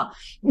around, well,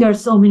 there are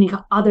so many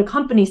other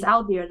companies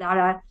out there that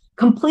are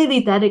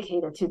completely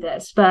dedicated to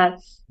this. But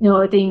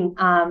I think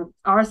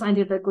our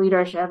scientific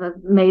leadership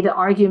have made the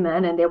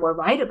argument, and they were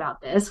right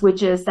about this,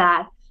 which is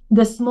that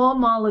the small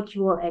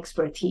molecule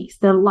expertise,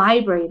 the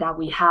library that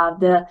we have,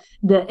 the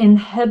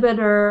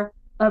inhibitor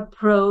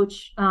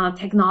approach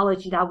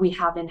technology that we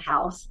have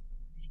in-house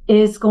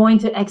is going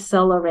to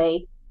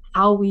accelerate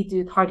how we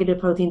do targeted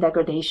protein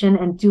degradation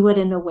and do it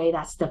in a way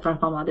that's different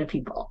from other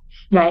people,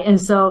 right?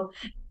 And so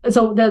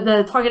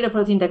the targeted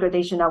protein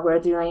degradation that we're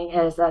doing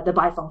is the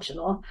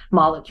bifunctional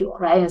molecule,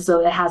 right? And so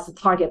it has the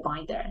target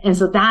binder. And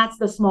so that's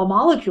the small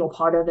molecule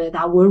part of it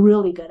that we're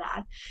really good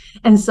at.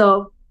 And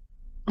so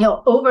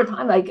over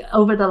time, like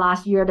over the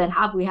last year and a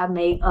half, we have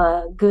made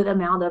a good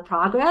amount of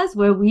progress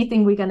where we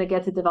think we're going to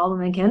get to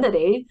development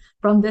candidate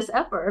from this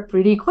effort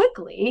pretty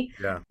quickly,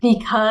 Yeah.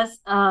 because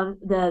of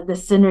the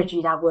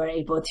synergy that we're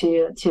able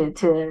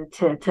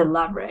to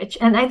leverage.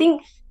 And I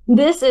think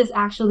this is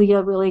actually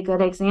a really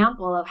good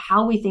example of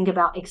how we think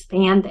about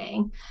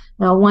expanding.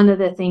 One of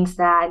the things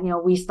that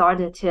we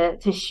started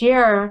to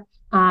share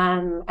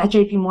at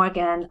JP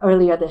Morgan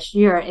earlier this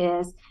year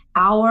is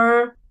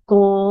our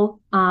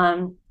goal,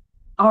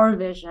 our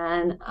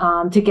vision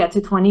to get to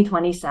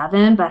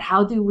 2027, but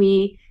how do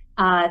we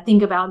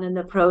think about an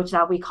approach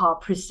that we call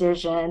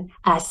precision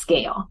at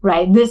scale,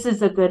 right? This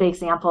is a good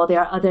example. There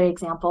are other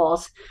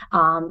examples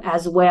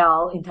as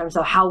well in terms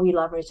of how we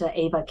leverage the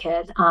AVA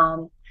kit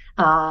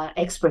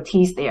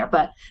expertise there.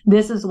 But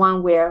this is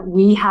one where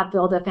we have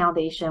built a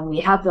foundation,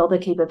 we have built a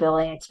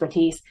capability and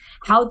expertise.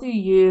 How do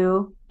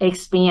you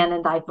expand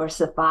and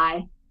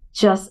diversify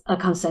just a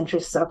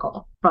concentric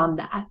circle from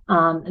that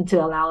to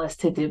allow us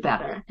to do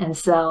better? And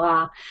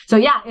so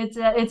yeah,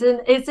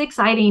 it's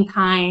exciting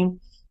time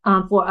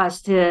for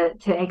us to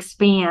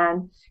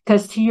expand,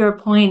 because to your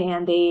point,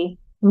 Andy,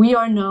 we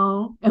are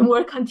known and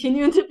we're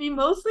continuing to be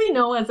mostly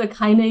known as a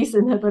kinase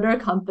inhibitor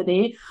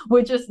company,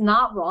 which is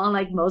not wrong.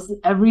 Like most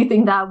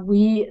everything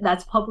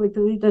that's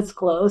publicly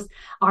disclosed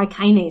are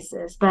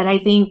kinases. But I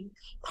think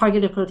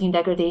targeted protein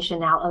degradation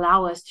now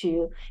allow us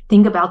to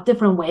think about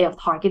different way of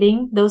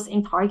targeting those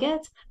in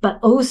targets, but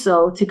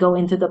also to go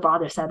into the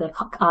broader set of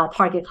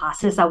target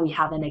classes that we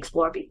haven't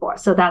explored before.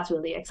 So that's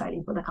really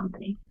exciting for the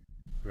company.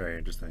 Very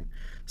interesting.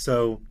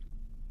 So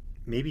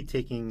maybe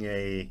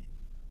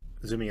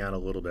zooming out a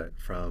little bit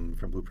from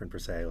Blueprint per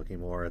se, looking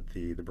more at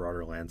the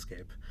broader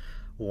landscape.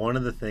 One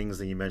of the things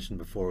that you mentioned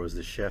before was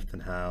the shift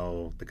in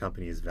how the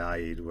company is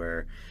valued,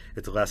 where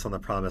it's less on the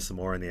promise and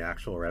more in the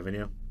actual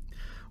revenue,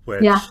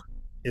 which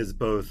is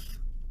both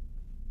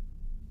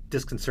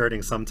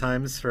disconcerting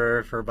sometimes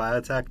for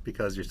biotech,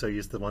 because you're so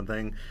used to one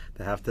thing,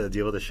 to have to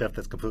deal with a shift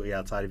that's completely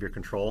outside of your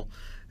control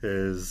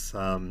is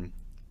a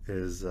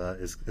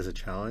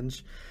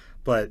challenge.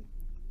 But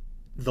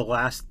the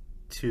last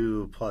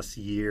 2+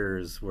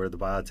 years where the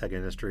biotech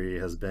industry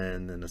has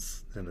been in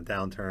a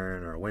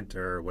downturn or a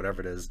winter or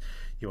whatever it is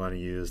you want to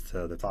use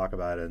to talk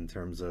about it in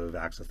terms of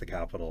access to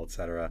capital, et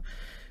cetera,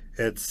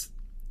 it's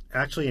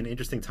actually an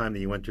interesting time that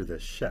you went through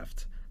this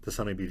shift to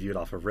suddenly be viewed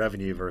off of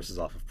revenue versus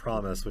off of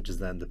promise, which is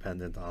then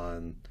dependent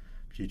on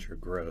future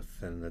growth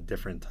in a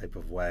different type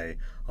of way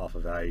off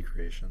of value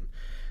creation.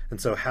 And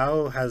so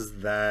how has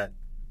that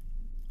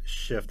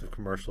shift of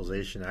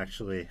commercialization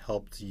actually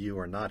helped you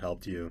or not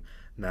helped you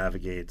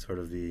navigate sort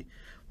of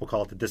we'll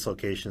call it the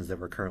dislocations that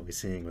we're currently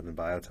seeing within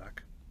biotech?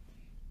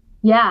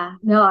 Yeah,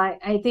 no,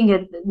 I think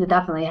it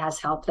definitely has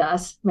helped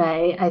us,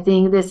 right? I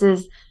think this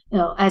is,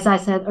 as I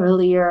said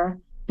earlier,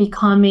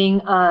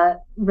 becoming a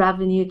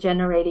revenue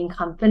generating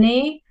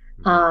company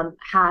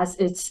has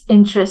its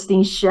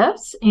interesting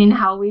shifts in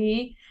how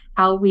we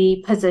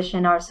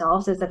position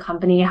ourselves as a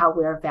company, how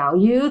we're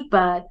valued,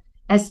 but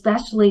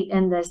especially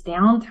in this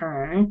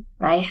downturn,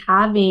 right?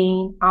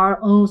 Having our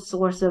own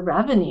source of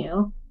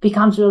revenue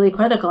becomes really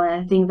critical.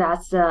 And I think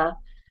that's the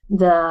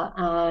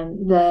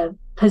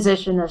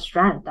position of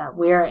strength that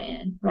we're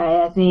in,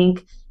 right? I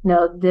think,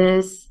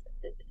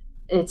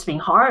 it's been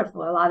hard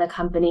for a lot of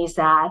companies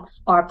that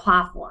are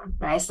platform,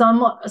 right?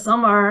 Some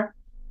are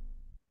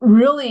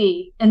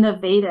really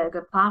innovative,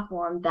 a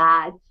platform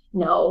that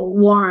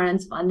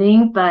warrants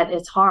funding, but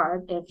it's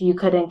hard if you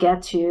couldn't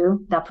get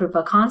to that proof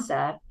of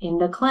concept in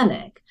the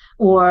clinic,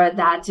 or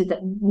that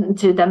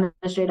to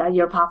demonstrate that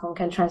your platform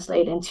can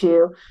translate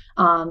into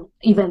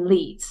even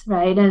leads,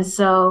 right? And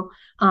so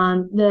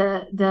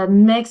the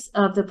mix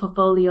of the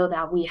portfolio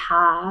that we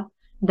have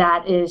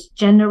that is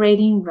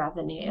generating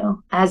revenue,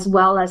 as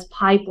well as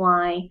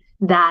pipeline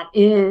that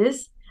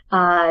is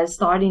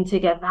starting to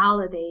get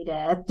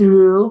validated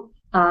through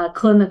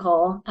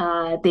clinical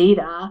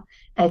data,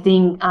 I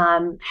think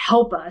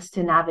help us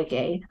to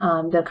navigate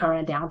the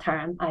current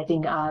downturn, I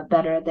think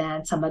better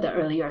than some of the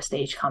earlier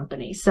stage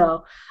companies.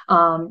 So,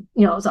 so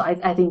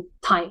I think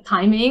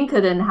timing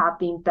couldn't have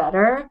been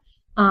better,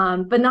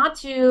 but not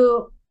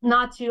to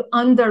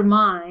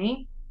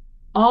undermine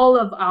all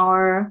of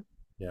our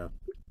Yeah.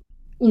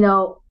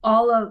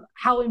 all of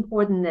how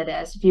important it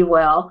is, if you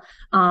will,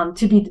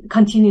 to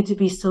continue to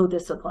be so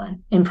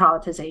disciplined in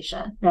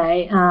prioritization,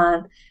 right?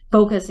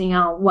 Focusing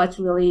on what's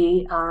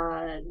really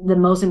the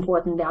most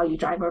important value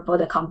driver for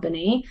the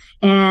company.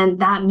 And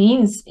that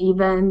means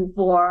even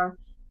for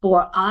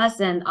us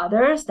and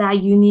others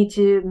that you need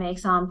to make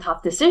some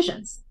tough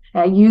decisions.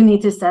 You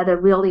need to set a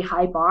really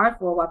high bar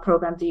for what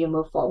program do you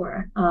move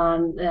forward.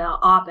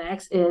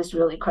 OpEx is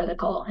really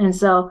critical. And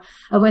so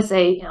I would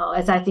say,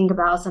 as I think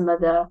about some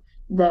of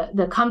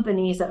the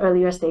companies, the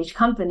earlier stage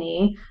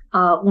company,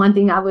 one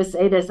thing I would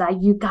say is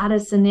that you got a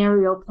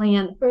scenario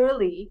plan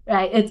early,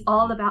 right? It's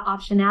all about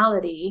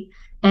optionality.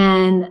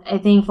 And I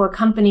think for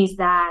companies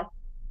that,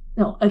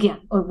 again,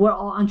 we're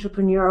all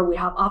entrepreneur, we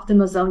have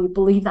optimism, you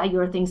believe that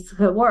your things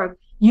could work,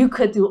 you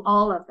could do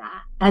all of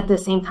that at the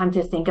same time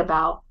to think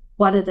about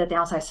what are the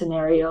downside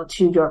scenario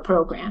to your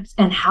programs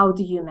and how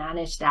do you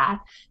manage that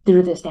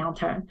through this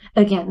downturn.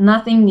 Again,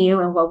 nothing new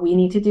in what we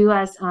need to do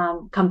as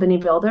company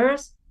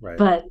builders, Right.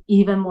 But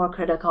even more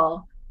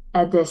critical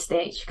at this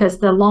stage, because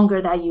the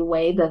longer that you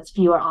wait, the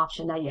fewer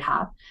options that you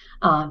have,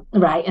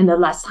 right? And the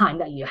less time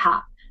that you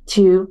have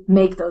to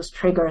make those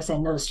triggers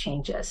and those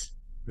changes.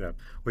 Yeah.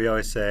 We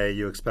always say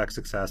you expect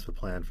success, but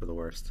plan for the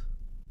worst.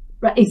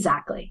 Right.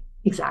 Exactly.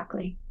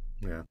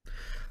 Yeah.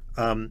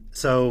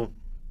 So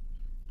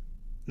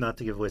not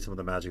to give away some of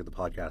the magic of the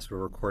podcast, we're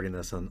recording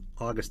this on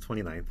August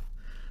 29th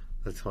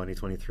of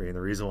 2023. And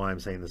the reason why I'm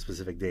saying the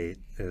specific date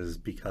is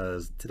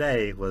because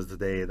today was the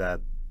day that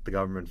the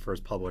government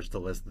first published the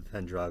list of the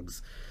 10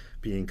 drugs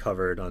being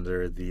covered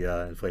under the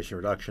Inflation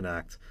Reduction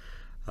Act,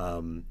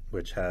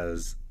 which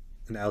has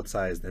an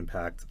outsized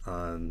impact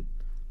on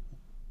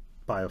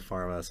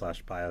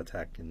biopharma /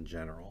 biotech in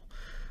general.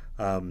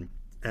 And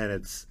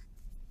it's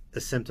a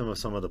symptom of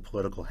some of the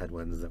political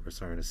headwinds that we're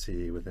starting to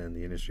see within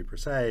the industry per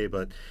se,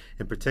 but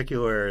in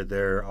particular,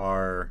 there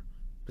are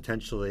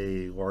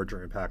potentially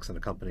larger impacts on a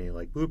company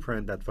like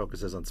Blueprint that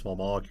focuses on small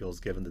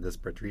molecules, given the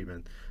disparate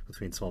treatment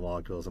between small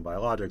molecules and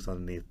biologics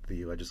underneath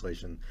the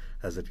legislation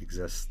as it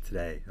exists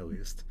today, at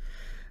least.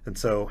 And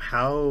so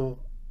how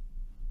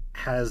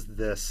has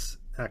this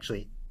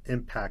actually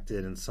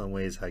impacted in some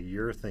ways how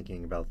you're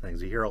thinking about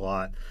things? We hear a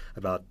lot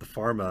about the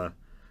pharma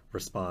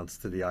response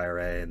to the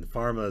IRA, and the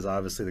pharma is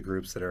obviously the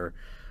groups that are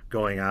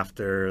going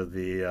after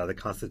the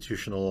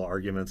constitutional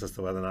arguments as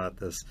to whether or not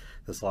this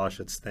law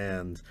should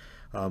stand.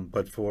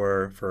 But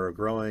for a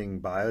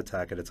growing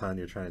biotech at a time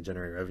you're trying to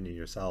generate revenue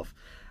yourself,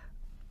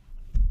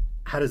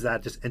 how does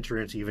that just enter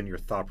into even your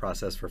thought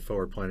process for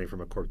forward planning from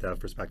a corp dev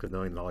perspective,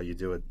 knowing that all you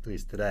do, at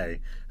least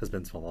today, has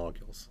been small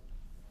molecules?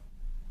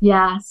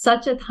 Yeah,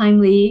 such a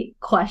timely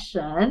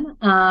question.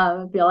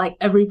 I feel like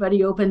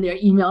everybody opened their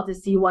email to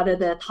see what are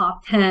the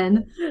top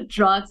 10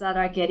 drugs that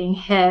are getting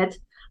hit.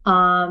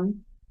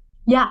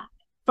 Yeah,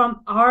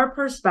 from our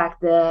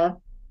perspective,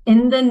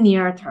 in the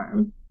near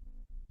term,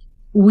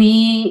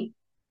 we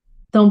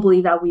don't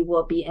believe that we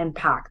will be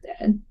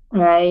impacted,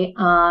 right?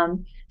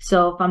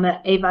 So from an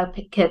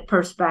AYVAKIT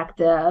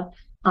perspective,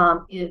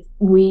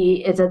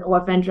 it's an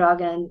orphan drug,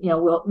 and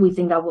we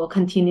think that we'll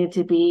continue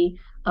to be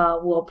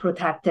well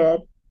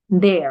protected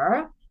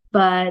there.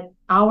 But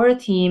our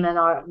team and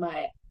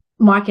my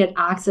market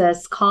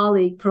access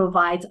colleague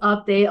provides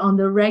update on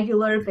the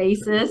regular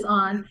basis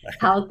on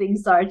how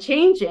things are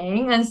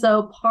changing. And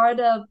so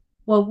part of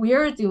what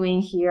we're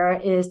doing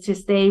here is to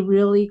stay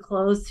really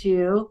close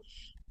to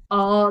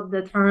all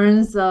the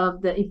turns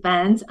of the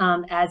event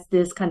as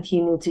this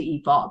continue to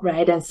evolve,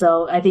 right? And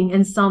so I think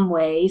in some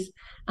ways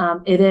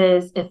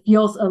it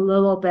feels a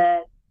little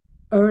bit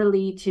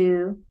early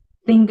to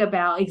think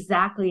about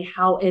exactly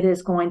how it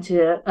is going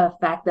to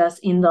affect us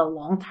in the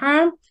long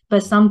term,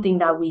 but something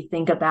that we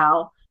think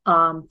about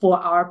for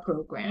our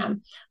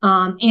program.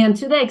 And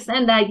to the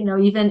extent that,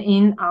 even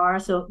in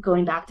so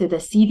going back to the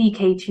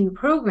CDK2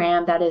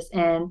 program that is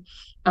in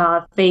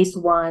phase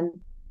 1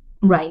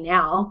 right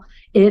now,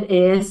 it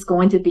is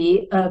going to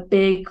be a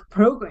big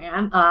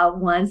program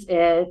once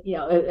if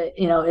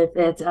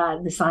it's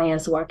the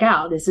science work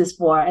out. This is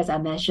for, as I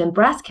mentioned,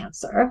 breast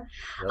cancer,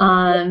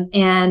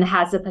 and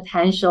has the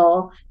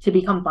potential to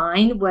be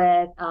combined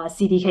with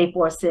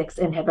CDK4/6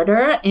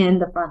 inhibitor in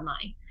the front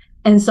line.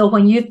 And so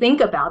when you think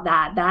about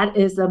that, that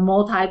is a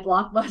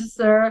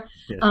multi-blockbuster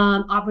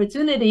Yeah.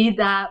 opportunity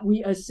that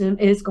we assume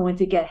is going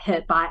to get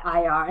hit by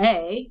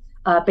IRA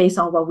based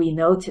on what we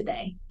know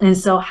today. And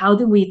so how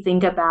do we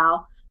think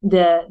about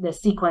the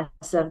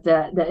sequence of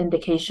the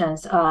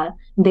indications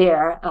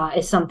there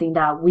is something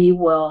that we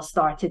will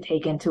start to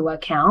take into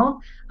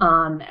account.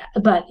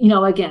 But,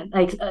 again,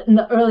 like in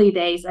the early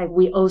days, like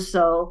we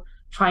also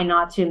try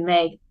not to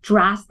make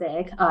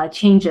drastic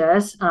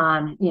changes,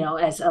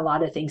 as a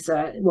lot of things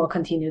will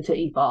continue to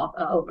evolve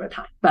over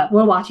time. But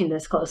we're watching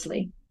this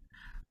closely.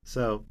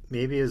 So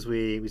maybe as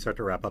we start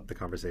to wrap up the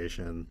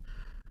conversation,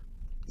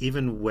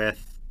 even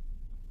with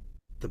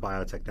the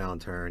biotech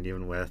downturn,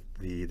 even with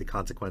the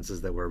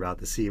consequences that we're about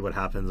to see, what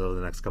happens over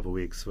the next couple of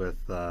weeks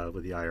with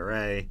the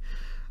IRA,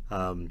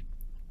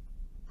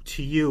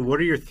 to you, what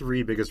are your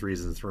three biggest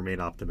reasons to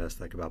remain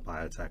optimistic about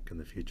biotech and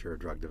the future of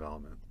drug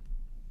development?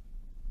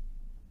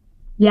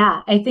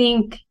 Yeah, I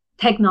think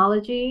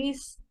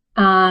technologies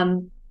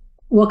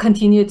will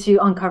continue to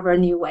uncover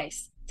new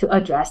ways to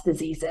address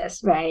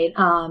diseases, right?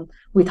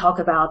 We talk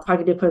about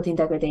targeted protein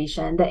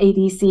degradation. The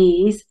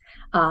ADCs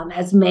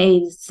has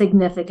made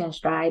significant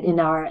stride in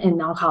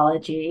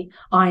oncology,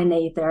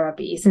 RNA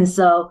therapies. And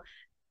so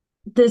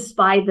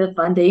despite the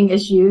funding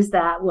issues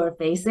that we're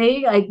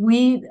facing, like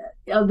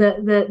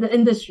the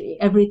industry,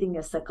 everything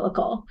is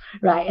cyclical,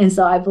 right? And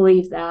so I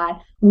believe that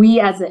we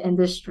as an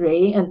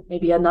industry, and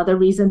maybe another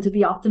reason to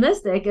be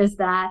optimistic is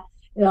that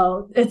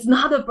it's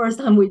not the first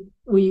time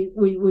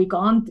we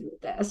gone through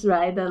this,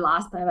 right? The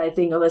last time I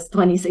think it was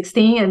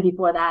 2016, and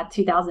before that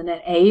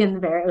 2008, in the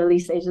very early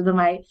stages of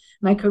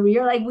my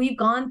career, like we've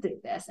gone through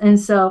this. And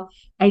so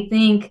I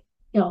think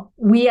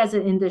we as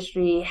an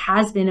industry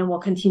has been and will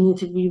continue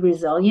to be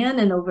resilient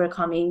in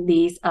overcoming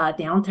these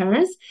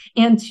downturns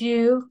and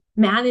to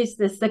manage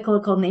the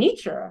cyclical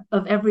nature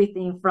of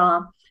everything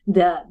from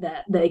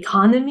the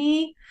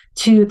economy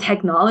to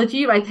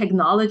technology, right?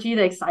 Technology,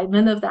 the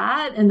excitement of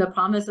that and the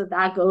promise of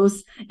that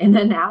goes in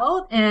and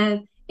out,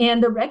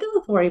 and the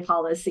regulatory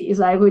policies,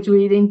 right, which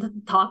we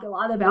didn't talk a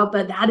lot about,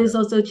 but that is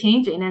also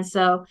changing. And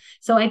so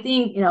I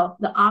think,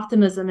 the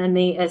optimism in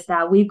me is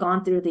that we've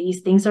gone through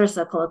these, things are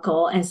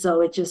cyclical. And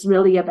so it's just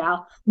really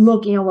about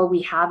looking at what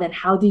we have and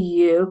how do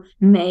you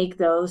make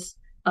those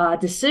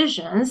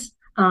decisions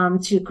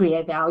to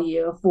create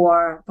value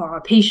for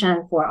our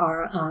patient, for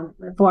our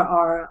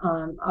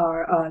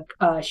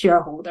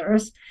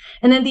shareholders.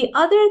 And then the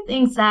other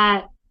things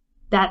that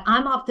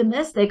I'm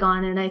optimistic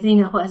on, and I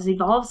think it has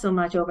evolved so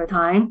much over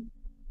time,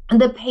 and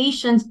the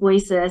patients'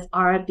 voices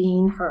are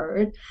being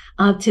heard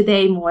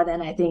today more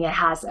than I think it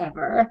has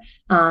ever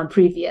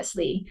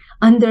previously.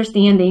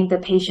 Understanding the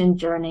patient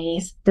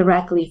journeys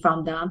directly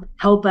from them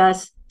help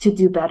us to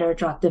do better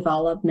drug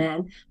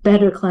development,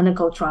 better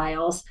clinical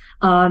trials,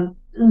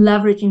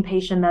 leveraging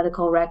patient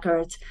medical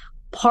records,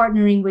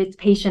 partnering with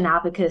patient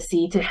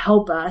advocacy to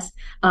help us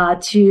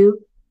to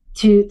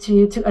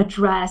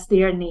address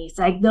their needs.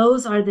 Like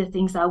those are the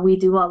things that we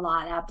do a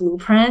lot at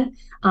Blueprint.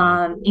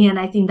 And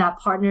I think that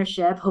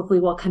partnership hopefully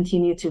will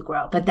continue to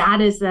grow. But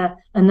that is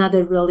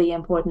another really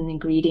important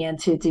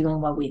ingredient to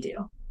doing what we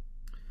do.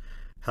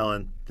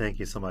 Helen, thank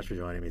you so much for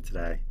joining me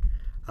today.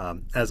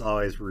 As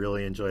always,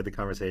 really enjoyed the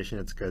conversation.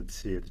 It's good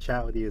to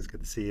chat with you. It's good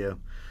to see you.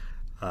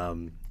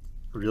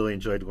 Really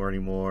enjoyed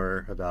learning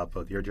more about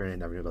both your journey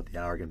and everything about the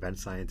Allergan bench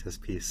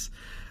scientist piece.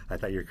 I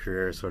thought your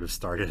career sort of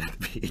started at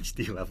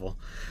PhD level,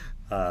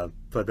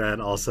 but then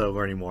also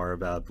learning more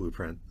about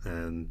Blueprint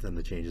and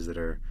the changes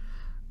that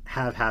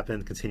have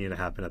happened, continue to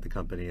happen at the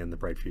company, and the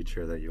bright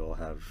future that you all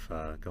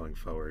have going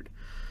forward.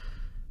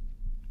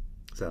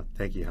 So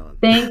thank you, Helen.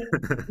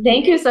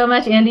 Thank you so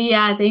much, Andy.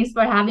 Yeah, thanks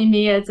for having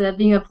me. It's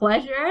been a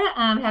pleasure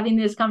having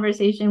this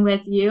conversation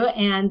with you,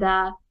 and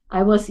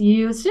I will see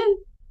you soon.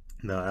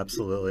 No,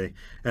 absolutely.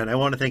 And I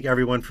want to thank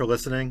everyone for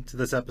listening to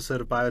this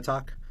episode of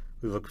Biotalk.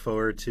 We look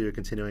forward to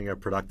continuing a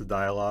productive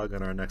dialogue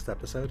on our next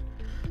episode.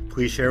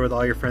 Please share with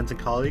all your friends and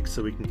colleagues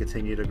so we can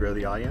continue to grow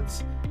the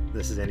audience.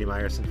 This is Andy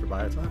Meyerson for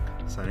Biotalk,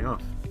 signing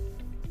off.